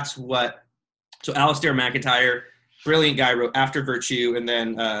 So Alistair McIntyre, brilliant guy, wrote After Virtue and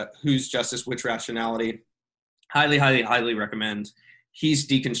then Whose Justice, Which Rationality. Highly, highly, highly recommend. He's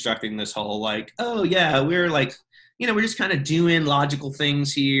deconstructing this whole we're just kind of doing logical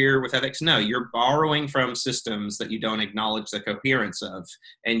things here with ethics. No, you're borrowing from systems that you don't acknowledge the coherence of,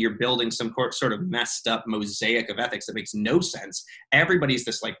 and you're building some sort of messed up mosaic of ethics that makes no sense. Everybody's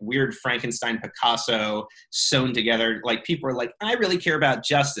this weird Frankenstein Picasso sewn together. People are like, I really care about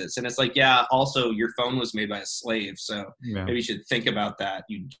justice. And it's yeah, also your phone was made by a slave. So maybe you should think about that,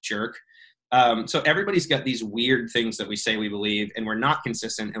 you jerk. So everybody's got these weird things that we say we believe, and we're not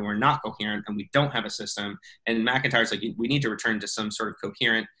consistent, and we're not coherent, and we don't have a system. And McIntyre's we need to return to some sort of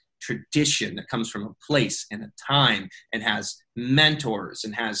coherent tradition that comes from a place and a time, and has mentors,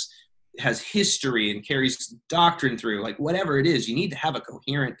 and has history, and carries doctrine through. Whatever it is, you need to have a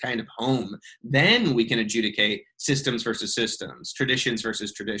coherent kind of home. Then we can adjudicate systems versus systems, traditions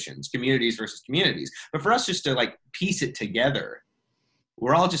versus traditions, communities versus communities. But for us just to piece it together,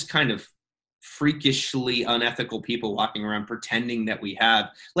 we're all just kind of freakishly unethical people walking around pretending that we have.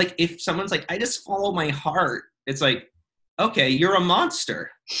 If someone's I just follow my heart, it's okay, you're a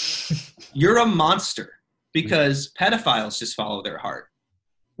monster. You're a monster, because pedophiles just follow their heart.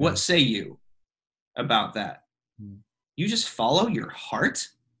 What say you about that? You just follow your heart?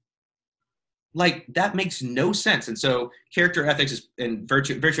 That makes no sense. And so character ethics and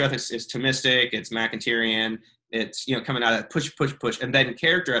virtue ethics is Thomistic, it's McIntyrean, it's coming out of push, and then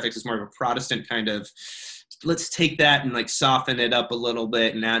character ethics is more of a Protestant kind of, let's take that and soften it up a little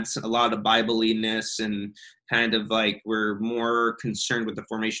bit and add a lot of Bible-iness, and kind of we're more concerned with the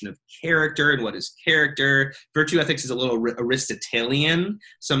formation of character and what is character. Virtue ethics is a little Aristotelian.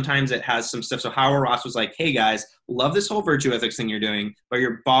 Sometimes it has some stuff. So Howard Ross was hey guys, love this whole virtue ethics thing you're doing, but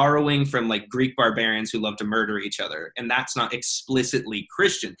you're borrowing from Greek barbarians who love to murder each other. And that's not explicitly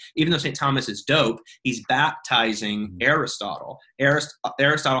Christian. Even though St. Thomas is dope, he's baptizing Aristotle.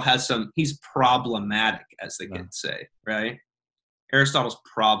 Aristotle has he's problematic, as the kids say, right? Aristotle's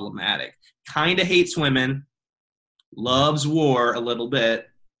problematic. Kind of hates women, loves war a little bit,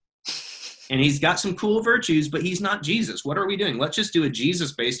 and he's got some cool virtues, but he's not Jesus. What are we doing? Let's just do a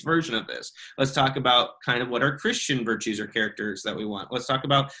Jesus-based version of this. Let's talk about kind of what are Christian virtues or characters that we want. Let's talk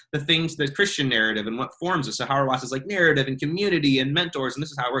about the Christian narrative and what forms it. So Howard Ross is narrative and community and mentors, and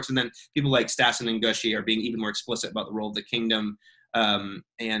this is how it works. And then people like Stassen and Gushy are being even more explicit about the role of the kingdom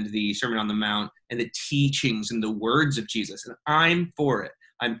and the Sermon on the Mount and the teachings and the words of Jesus. And I'm for it.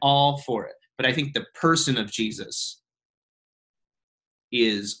 I'm all for it. But I think the person of Jesus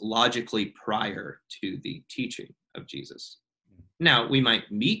is logically prior to the teaching of Jesus. Now, we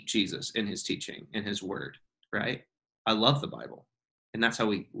might meet Jesus in his teaching, in his word, right? I love the Bible. And that's how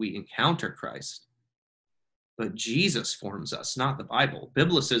we encounter Christ. But Jesus forms us, not the Bible.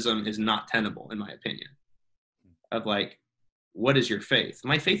 Biblicism is not tenable, in my opinion. Of what is your faith?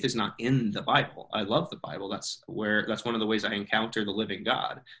 My faith is not in the Bible. I love the Bible. That's one of the ways I encounter the living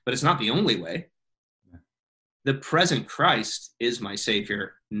God. But it's not the only way. The present Christ is my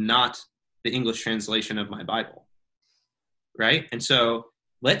Savior, not the English translation of my Bible, right? And so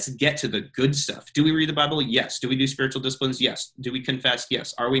let's get to the good stuff. Do we read the Bible? Yes. Do we do spiritual disciplines? Yes. Do we confess?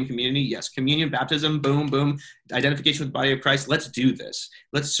 Yes. Are we in community? Yes. Communion, baptism, boom, boom. Identification with the body of Christ. Let's do this.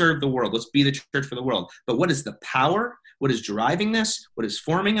 Let's serve the world. Let's be the church for the world. But what is the power? What is driving this? What is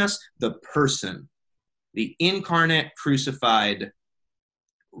forming us? The person, the incarnate, crucified,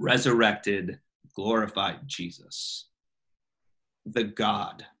 resurrected, glorified Jesus, the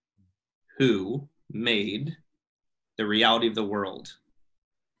God who made the reality of the world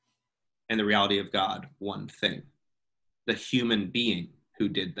and the reality of God one thing. The human being who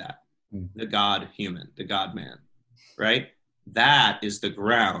did that. The God human, the God man, right? That is the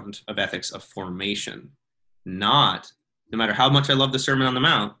ground of ethics of formation. Not, no matter how much I love the Sermon on the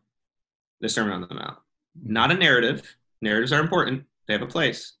Mount, the Sermon on the Mount. Not a narrative. Narratives are important. They have a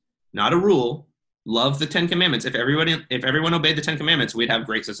place. Not a rule. Love the 10 Commandments. If everyone obeyed the 10 Commandments, we'd have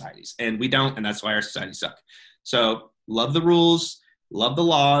great societies. And we don't, and that's why our societies suck. So love the rules, love the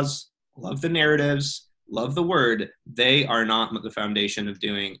laws, love the narratives, love the word. They are not the foundation of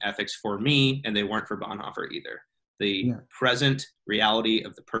doing ethics for me, and they weren't for Bonhoeffer either. The present reality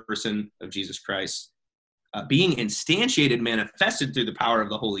of the person of Jesus Christ being instantiated, manifested through the power of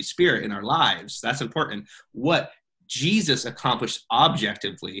the Holy Spirit in our lives. That's important. What Jesus accomplished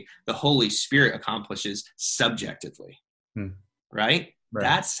objectively, the Holy Spirit accomplishes subjectively. Right?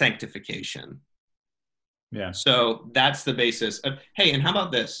 That's sanctification. Yeah. So that's the basis of, hey, and how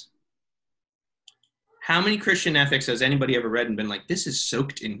about this? How many Christian ethics has anybody ever read and been like, this is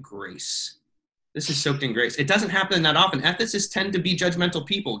soaked in grace? This is soaked in grace. It doesn't happen that often. Ethicists tend to be judgmental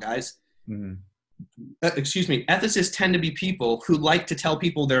people, guys. Ethicists tend to be people who like to tell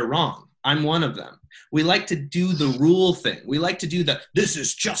people they're wrong. I'm one of them. We like to do the rule thing. We like to do this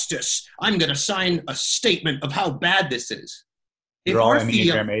is justice. I'm going to sign a statement of how bad this is. They're all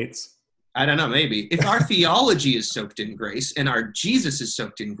Enneagram 8s. I don't know, maybe. If our theology is soaked in grace and our Jesus is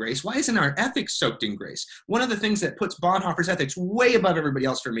soaked in grace, why isn't our ethics soaked in grace? One of the things that puts Bonhoeffer's ethics way above everybody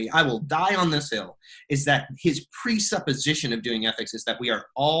else for me, I will die on this hill, is that his presupposition of doing ethics is that we are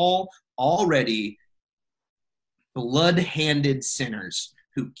all already blood-handed sinners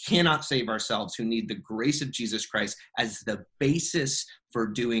who cannot save ourselves, who need the grace of Jesus Christ as the basis for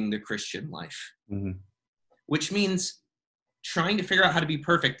doing the Christian life. Which means trying to figure out how to be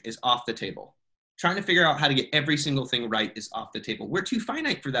perfect is off the table. Trying to figure out how to get every single thing right is off the table. We're too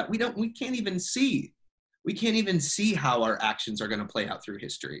finite for that. We can't even see. We can't even see how our actions are going to play out through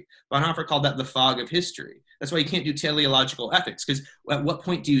history. Bonhoeffer called that the fog of history. That's why you can't do teleological ethics, because at what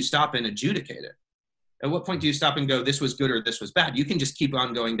point do you stop and adjudicate it? At what point do you stop and go, this was good or this was bad? You can just keep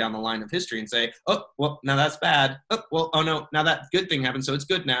on going down the line of history and say, oh, well, now that's bad. Oh, well, oh no, now that good thing happened, so it's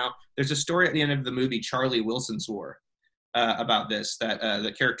good now. There's a story at the end of the movie, Charlie Wilson's War, about this, that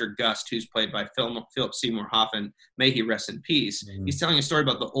the character Gust, who's played by Philip Seymour Hoffman, may he rest in peace. He's telling a story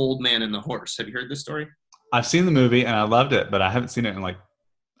about the old man and the horse. Have you heard this story? I've seen the movie and I loved it, but I haven't seen it in I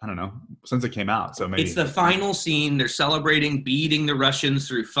don't know, since it came out. So maybe it's the final scene. They're celebrating beating the Russians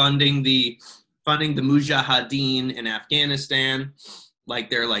through funding the Mujahideen in Afghanistan.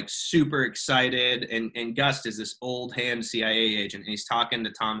 They're super excited. And Gust is this old hand CIA agent, and he's talking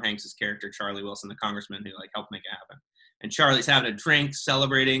to Tom Hanks's character, Charlie Wilson, the congressman who helped make it happen. And Charlie's having a drink,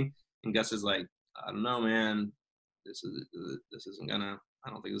 celebrating, and Gus is like, I don't know, man. This isn't gonna. I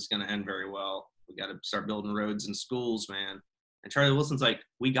don't think this is gonna end very well. We got to start building roads and schools, man. And Charlie Wilson's like,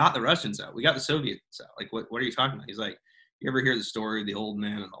 we got the Russians out. We got the Soviets out. What are you talking about? He's like, you ever hear the story of the old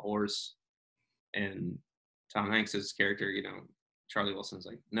man and the horse? And Tom Hanks' character, Charlie Wilson's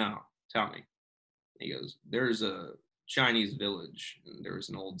like, no, tell me. And he goes, there's a Chinese village, and there was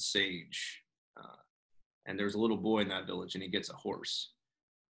an old sage. And there's a little boy in that village, and he gets a horse.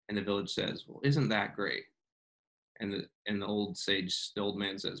 And the village says, well, isn't that great? And the old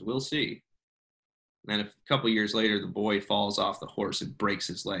man says, we'll see. And then a couple years later, the boy falls off the horse and breaks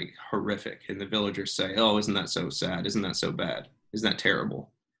his leg. Horrific. And the villagers say, oh, isn't that so sad? Isn't that so bad? Isn't that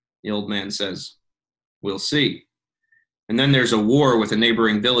terrible? The old man says, we'll see. And then there's a war with a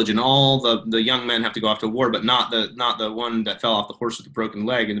neighboring village, and all the young men have to go off to war, but not the one that fell off the horse with a broken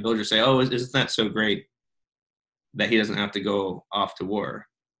leg. And the villagers say, oh, isn't that so great that he doesn't have to go off to war?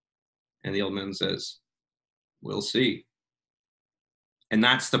 And the old man says, we'll see. And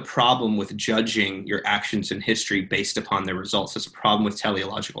that's the problem with judging your actions in history based upon their results. That's a problem with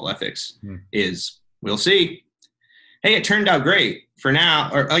teleological ethics, is we'll see. Hey, it turned out great for now.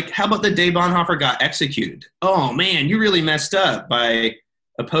 Or how about the day Bonhoeffer got executed? Oh man, you really messed up by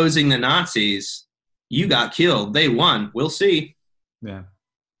opposing the Nazis. You got killed. They won. We'll see. Yeah.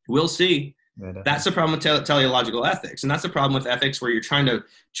 We'll see. Yeah, that's the problem with teleological ethics. And that's the problem with ethics where you're trying to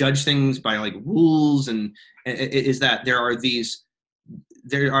judge things by rules, and is that there are these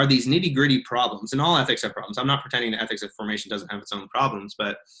nitty-gritty problems, and all ethics have problems. I'm not pretending that ethics of formation doesn't have its own problems,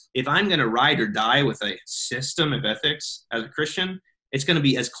 but if I'm going to ride or die with a system of ethics as a Christian, it's going to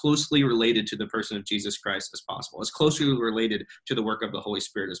be as closely related to the person of Jesus Christ as possible, as closely related to the work of the Holy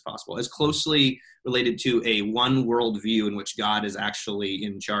Spirit as possible, as closely related to a one world view in which God is actually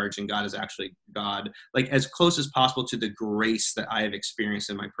in charge and God is actually God, as close as possible to the grace that I have experienced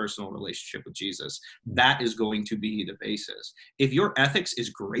in my personal relationship with Jesus. That is going to be the basis. If your ethics is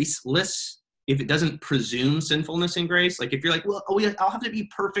graceless, if it doesn't presume sinfulness in grace, if you're I'll have to be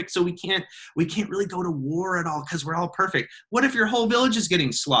perfect, so we can't really go to war at all because we're all perfect. What if your whole village is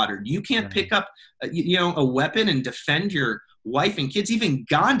getting slaughtered? You can't pick up, a weapon and defend your wife and kids. Even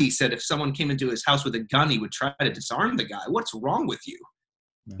Gandhi said if someone came into his house with a gun, he would try to disarm the guy. What's wrong with you?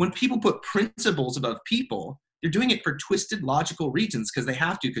 Yeah. When people put principles above people, they're doing it for twisted logical reasons because they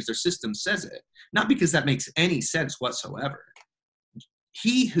have to, because their system says it, not because that makes any sense whatsoever.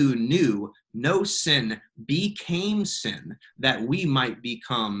 He who knew no sin became sin, that we might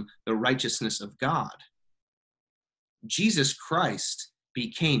become the righteousness of God. Jesus Christ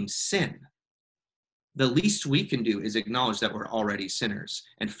became sin. The least we can do is acknowledge that we're already sinners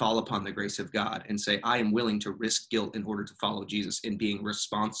and fall upon the grace of God and say, I am willing to risk guilt in order to follow Jesus, in being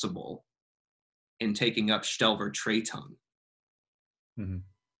responsible, in taking up Stelver Trayton,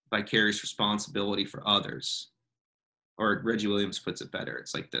 vicarious responsibility for others. Or Reggie Williams puts it better.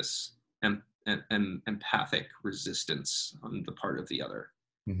 It's like this empathic resistance on the part of the other.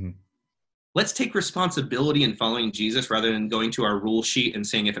 Mm-hmm. Let's take responsibility in following Jesus rather than going to our rule sheet and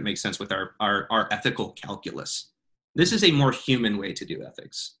seeing if it makes sense with our ethical calculus. This is a more human way to do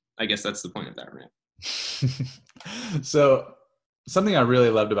ethics. I guess that's the point of that rant. So something I really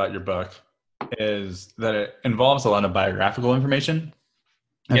loved about your book is that it involves a lot of biographical information.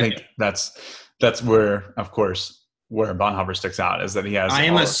 I think that's where, of course, where Bonhoeffer sticks out, is that he has. I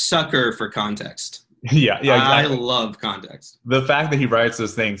am a sucker for context. Yeah, exactly. I love context. The fact that he writes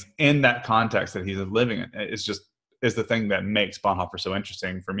those things in that context that he's living in is the thing that makes Bonhoeffer so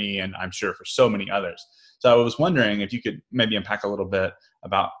interesting for me, and I'm sure for so many others. So I was wondering if you could maybe unpack a little bit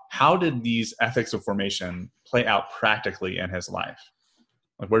about how did these ethics of formation play out practically in his life?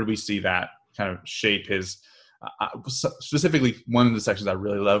 Like, where do we see that kind of shape his? Specifically, one of the sections I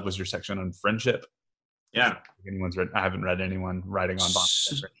really loved was your section on friendship. Yeah. I haven't read anyone writing on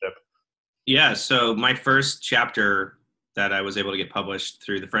Bonhoeffer friendship. Yeah, so my first chapter that I was able to get published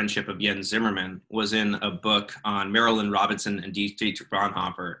through the friendship of Jens Zimmerman was in a book on Marilyn Robinson and Dietrich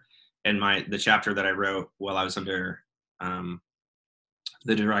Bonhoeffer. And the chapter that I wrote while I was under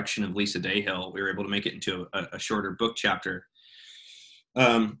the direction of Lisa Dayhill, we were able to make it into a shorter book chapter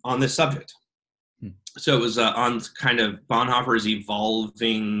on this subject. So it was on kind of Bonhoeffer's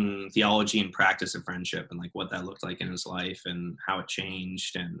evolving theology and practice of friendship, and like what that looked like in his life and how it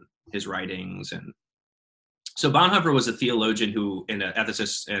changed, and his writings. And so Bonhoeffer was a theologian and an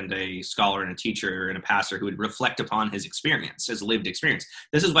ethicist and a scholar and a teacher and a pastor who would reflect upon his experience, his lived experience.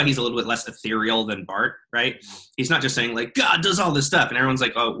 This is why he's a little bit less ethereal than Barth, right? He's not just saying like, God does all this stuff, and everyone's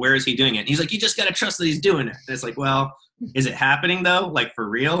like, oh, where is he doing it? And he's like, you just got to trust that he's doing it. And it's like, well, is it happening though? Like for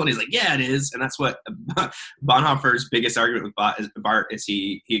real? And he's like, yeah, it is. And that's what Bonhoeffer's biggest argument with Barth is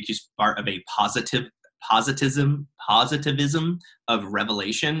he accused Barth of a positivism of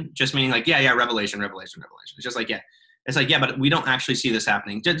revelation, just meaning like, yeah, revelation. It's just like, yeah. It's like, yeah, but we don't actually see this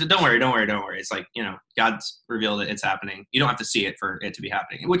happening. Don't worry. It's like, God's revealed it, it's happening. You don't have to see it for it to be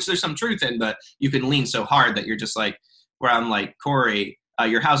happening, which there's some truth in, but you can lean so hard that you're just like, where I'm like, Corey,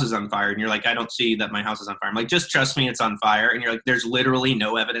 your house is on fire. And you're like, I don't see that my house is on fire. I'm like, just trust me, it's on fire. And you're like, there's literally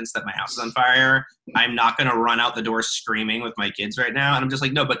no evidence that my house is on fire. I'm not going to run out the door screaming with my kids right now. And I'm just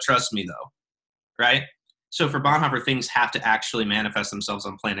like, no, but trust me though. Right? So for Bonhoeffer, things have to actually manifest themselves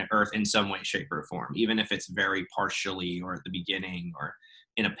on planet Earth in some way, shape, or form, even if it's very partially or at the beginning or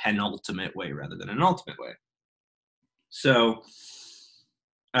in a penultimate way rather than an ultimate way. So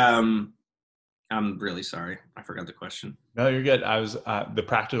I'm really sorry. I forgot the question. No, you're good. I was the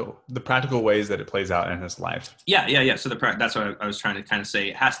practical ways that it plays out in his life. Yeah. So that's what I was trying to kind of say.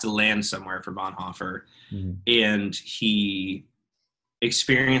 It has to land somewhere for Bonhoeffer. Mm-hmm. And he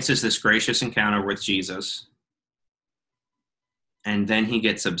experiences this gracious encounter with Jesus. And then he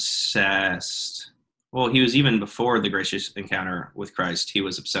gets obsessed. Well, he was even before the gracious encounter with Christ. He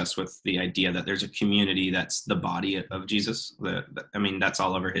was obsessed with the idea that there's a community that's the body of Jesus. That's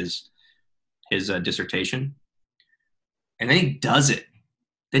all over his dissertation. And then he does it.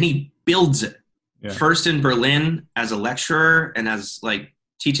 Then he builds it. Yeah. First in Berlin as a lecturer and as like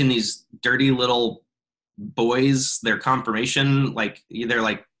teaching these dirty little boys their confirmation, like they're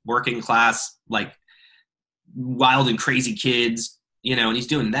like working class, like wild and crazy kids, and he's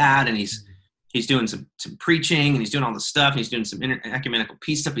doing that, and he's doing some preaching, and he's doing all this stuff, and he's doing some ecumenical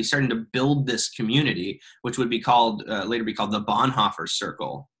peace stuff. He's starting to build this community, which would be called later be called the Bonhoeffer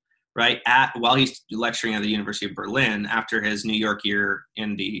Circle, right? While he's lecturing at the University of Berlin after his New York year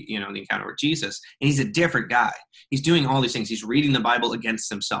in the the encounter with Jesus, and he's a different guy. He's doing all these things. He's reading the Bible against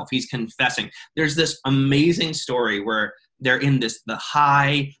himself. He's confessing. There's this amazing story where they're in the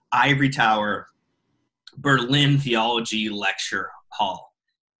high ivory tower Berlin theology lecture hall,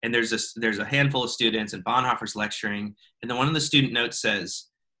 and there's a handful of students, and Bonhoeffer's lecturing, and then one of the student notes says,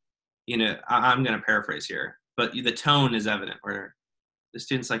 I'm going to paraphrase here, but the tone is evident where the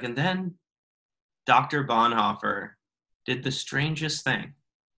student's like, and then Dr. Bonhoeffer did the strangest thing.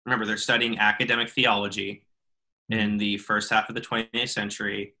 Remember, they're studying academic theology, in the first half of the 20th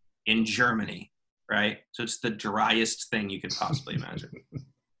century in Germany, right? So it's the driest thing you could possibly imagine.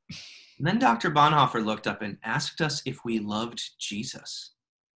 And then Dr. Bonhoeffer looked up and asked us if we loved Jesus.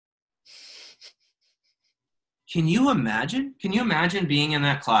 Can you imagine? Can you imagine being in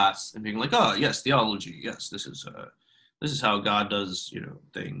that class and being like, oh, yes, theology. Yes, this is how God does,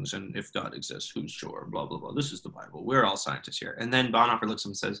 things. And if God exists, who's sure? Blah, blah, blah. This is the Bible. We're all scientists here. And then Bonhoeffer looks at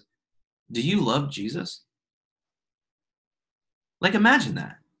him and says, do you love Jesus? Like, imagine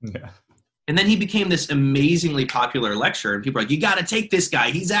that. Yeah. And then he became this amazingly popular lecturer. And people are like, you got to take this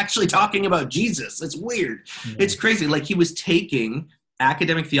guy. He's actually talking about Jesus. It's weird. Yeah. It's crazy. Like, he was taking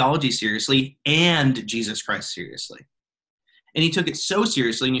academic theology seriously and Jesus Christ seriously. And he took it so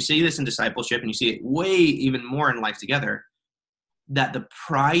seriously, and you see this in discipleship, and you see it way even more in Life Together, that the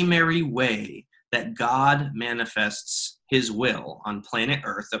primary way that God manifests his will on planet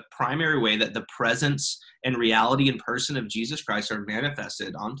Earth, the primary way that the presence and reality and person of Jesus Christ are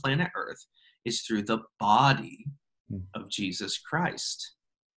manifested on planet Earth is through the body of Jesus Christ.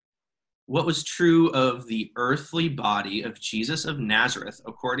 What was true of the earthly body of Jesus of Nazareth,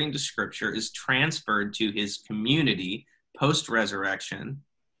 according to Scripture, is transferred to his community post-resurrection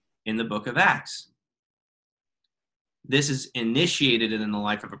in the book of Acts. This is initiated in the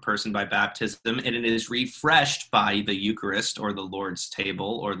life of a person by baptism, and it is refreshed by the Eucharist or the Lord's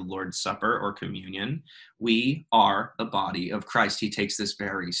table or the Lord's Supper or communion. We are the body of Christ. He takes this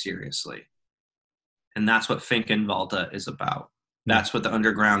very seriously. And that's what Finkenwalde is about. That's what the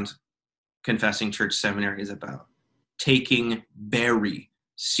underground Confessing Church Seminary is about. Taking very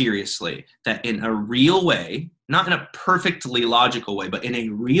seriously that in a real way, not in a perfectly logical way, but in a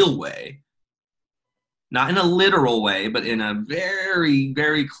real way, not in a literal way, but in a very,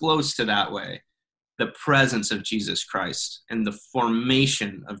 very close to that way, the presence of Jesus Christ and the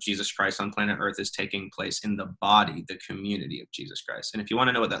formation of Jesus Christ on planet Earth is taking place in the body, the community of Jesus Christ. And if you want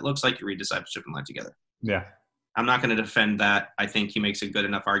to know what that looks like, you read Discipleship and Life Together. Yeah. I'm not going to defend that. I think he makes a good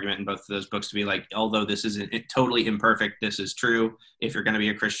enough argument in both of those books to be like, although this is totally imperfect, this is true. If you're going to be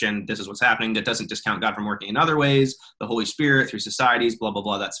a Christian, this is what's happening. That doesn't discount God from working in other ways, the Holy Spirit through societies, blah, blah,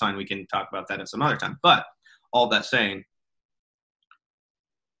 blah. That's fine. We can talk about that at some other time. But all that saying,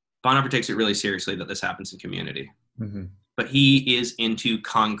 Bonhoeffer takes it really seriously that this happens in community. Mm-hmm. But he is into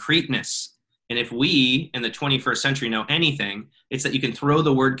concreteness. And if we in the 21st century know anything, it's that you can throw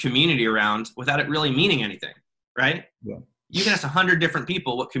the word community around without it really meaning anything. Right? Yeah. You can ask 100 different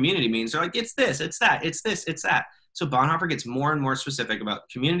people what community means. They're like, it's this, it's that, it's this, it's that. So Bonhoeffer gets more and more specific about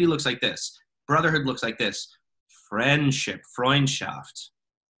community looks like this. Brotherhood looks like this. Friendship, Freundschaft.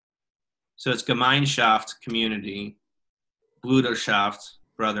 So it's Gemeinschaft, community. Bruderschaft,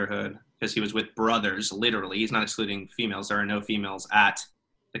 brotherhood, because he was with brothers, literally. He's not excluding females. There are no females at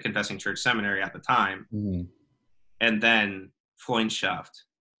the Confessing Church Seminary at the time. Mm-hmm. And then Freundschaft,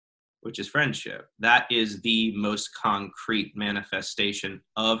 which is friendship. That is the most concrete manifestation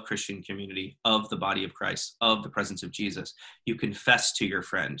of Christian community, of the body of Christ, of the presence of Jesus. You confess to your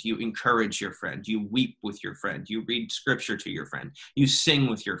friend. You encourage your friend. You weep with your friend. You read scripture to your friend. You sing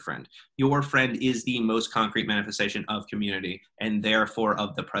with your friend. Your friend is the most concrete manifestation of community and therefore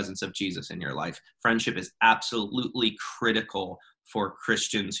of the presence of Jesus in your life. Friendship is absolutely critical for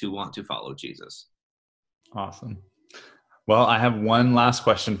Christians who want to follow Jesus. Awesome. Well, I have one last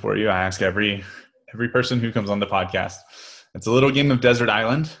question for you. I ask every person who comes on the podcast. It's a little game of Desert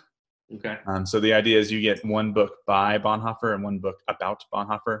Island. Okay. So the idea is you get one book by Bonhoeffer and one book about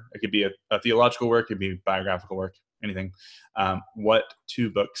Bonhoeffer. It could be a theological work. It could be biographical work, anything. What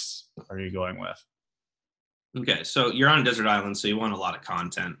two books are you going with? Okay. So you're on Desert Island, so you want a lot of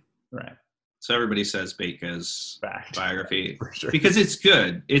content. Right. So everybody says Baca's biography. For sure. Because it's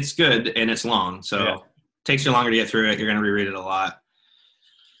good. It's good and it's long. So yeah. Takes you longer to get through it. You're going to reread it a lot.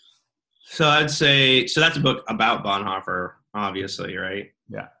 So I'd say, so that's a book about Bonhoeffer, obviously, right?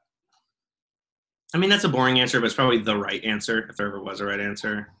 Yeah. I mean, that's a boring answer, but it's probably the right answer, if there ever was a right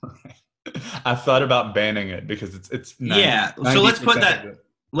answer. I've thought about banning it because it's 90, yeah. So let's put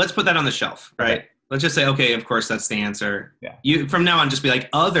that on the shelf, right? Okay. Let's just say, okay, of course, that's the answer. Yeah. You from now on, just be like,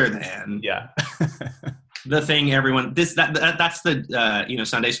 other than. Yeah. The thing everyone that's the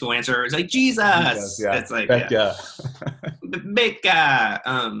Sunday school answer is like Jesus. Yeah. It's like Becca. Becca.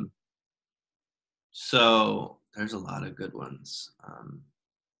 So there's a lot of good ones.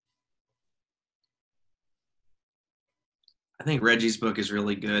 I think Reggie's book is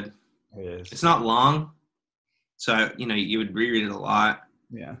really good. It is. It's not long, so you would reread it a lot.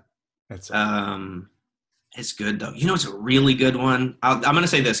 Yeah. It's good though. It's a really good one. I'm gonna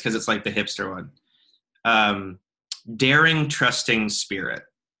say this because it's like the hipster one. Daring, Trusting Spirit.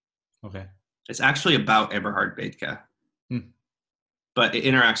 Okay. It's actually about Eberhard Bethke, but it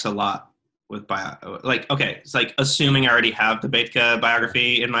interacts a lot with okay, it's like assuming I already have the Bethke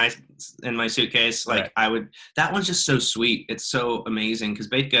biography in my suitcase. Like right. That one's just so sweet. It's so amazing because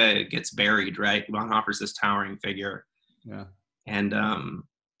Bethke gets buried, right? Bonhoeffer's this towering figure. Yeah. And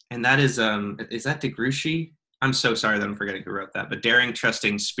that is that De Gruchy? I'm so sorry that I'm forgetting who wrote that, but Daring,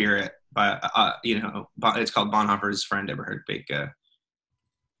 Trusting Spirit by, it's called Bonhoeffer's Friend Eberhard Bethke.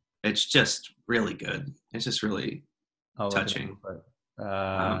 It's just really good. It's just really touching.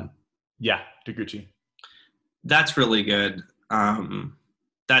 Yeah, De Gruchy. That's really good.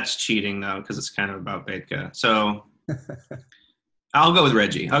 That's cheating though, because it's kind of about Bethke. So I'll go with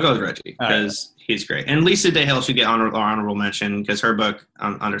Reggie. Because he's great. And Lisa DeHale should get honorable mention because her book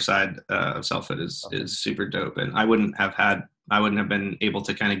Underside of Selfhood is super dope. And I wouldn't have been able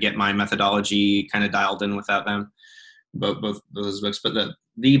to kind of get my methodology kind of dialed in without them. Both those books, but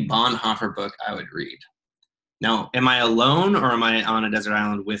the Bonhoeffer book I would read. Now, am I alone or am I on a desert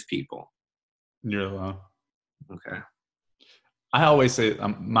island with people? You're alone. Okay. I always say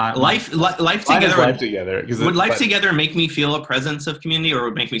life together. Life together. Would life together make me feel a presence of community, or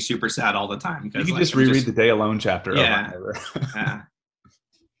would make me super sad all the time? You could just reread the Day Alone chapter. Yeah.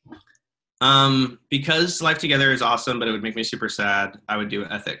 Because Life Together is awesome, but it would make me super sad. I would do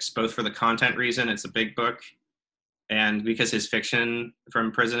Ethics, both for the content reason. It's a big book. And because his fiction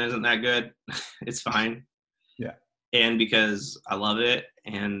from prison isn't that good, it's fine. Yeah. And because I love it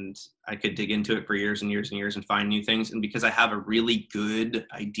and I could dig into it for years and years and years and find new things. And because I have a really good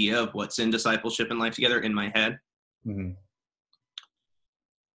idea of what's in discipleship and life together in my head. Mm-hmm.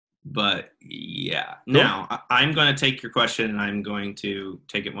 But yeah, cool. Now I'm going to take your question and I'm going to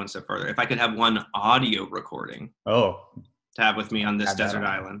take it one step further. If I could have one audio recording to have with me on this desert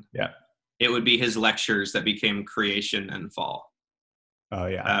island. Yeah. It would be his lectures that became Creation and Fall. Oh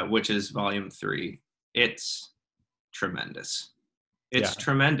yeah. Which is volume 3. It's tremendous. It's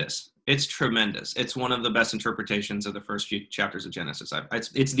tremendous. It's one of the best interpretations of the first few chapters of Genesis.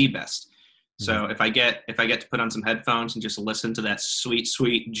 It's the best. Mm-hmm. So if I get to put on some headphones and just listen to that sweet,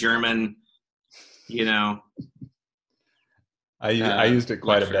 sweet German, I used it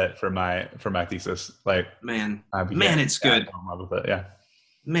quite a bit for my thesis. Like man, it's good. Yeah.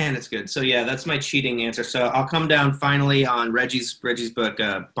 Man, it's good. So yeah, that's my cheating answer. So I'll come down finally on Reggie's book,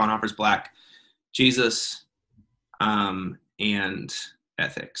 Bonhoeffer's Black, Jesus, and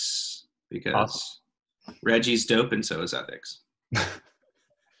Ethics, because awesome. Reggie's dope and so is Ethics.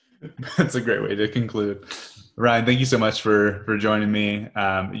 That's a great way to conclude. Ryan, thank you so much for joining me.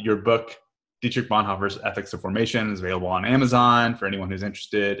 Your book, Dietrich Bonhoeffer's Ethics of Formation, is available on Amazon for anyone who's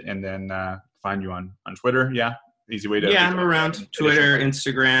interested, and then find you on Twitter. Yeah. Easy way to. Yeah, I'm around Twitter,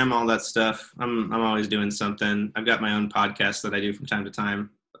 Instagram, all that stuff. I'm always doing something. I've got my own podcast that I do from time to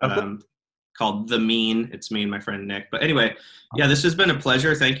time, called The Mean. It's me and my friend Nick. But anyway, yeah, this has been a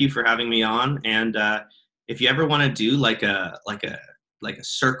pleasure. Thank you for having me on. And if you ever want to do like a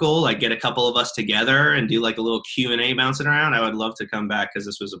circle, like get a couple of us together and do like a little Q&A bouncing around, I would love to come back because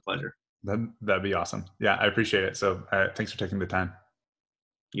this was a pleasure. That'd be awesome. Yeah, I appreciate it. So thanks for taking the time.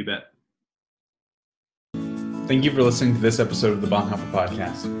 You bet. Thank you for listening to this episode of the Bonhoeffer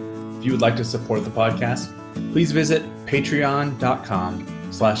Podcast. If you would like to support the podcast, please visit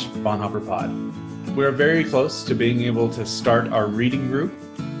patreon.com/BonhoefferPod. We're very close to being able to start our reading group.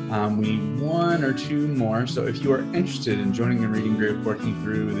 We need 1 or 2 more. So if you are interested in joining a reading group working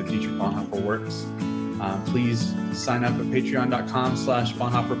through the Dietrich Bonhoeffer works, please sign up at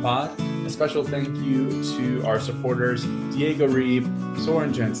patreon.com/BonhoefferPod. A special thank you to our supporters, Diego Reeb,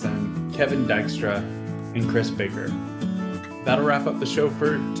 Soren Jensen, Kevin Dykstra, and Chris Baker. That'll wrap up the show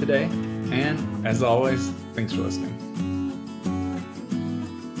for today. And as always, thanks for listening.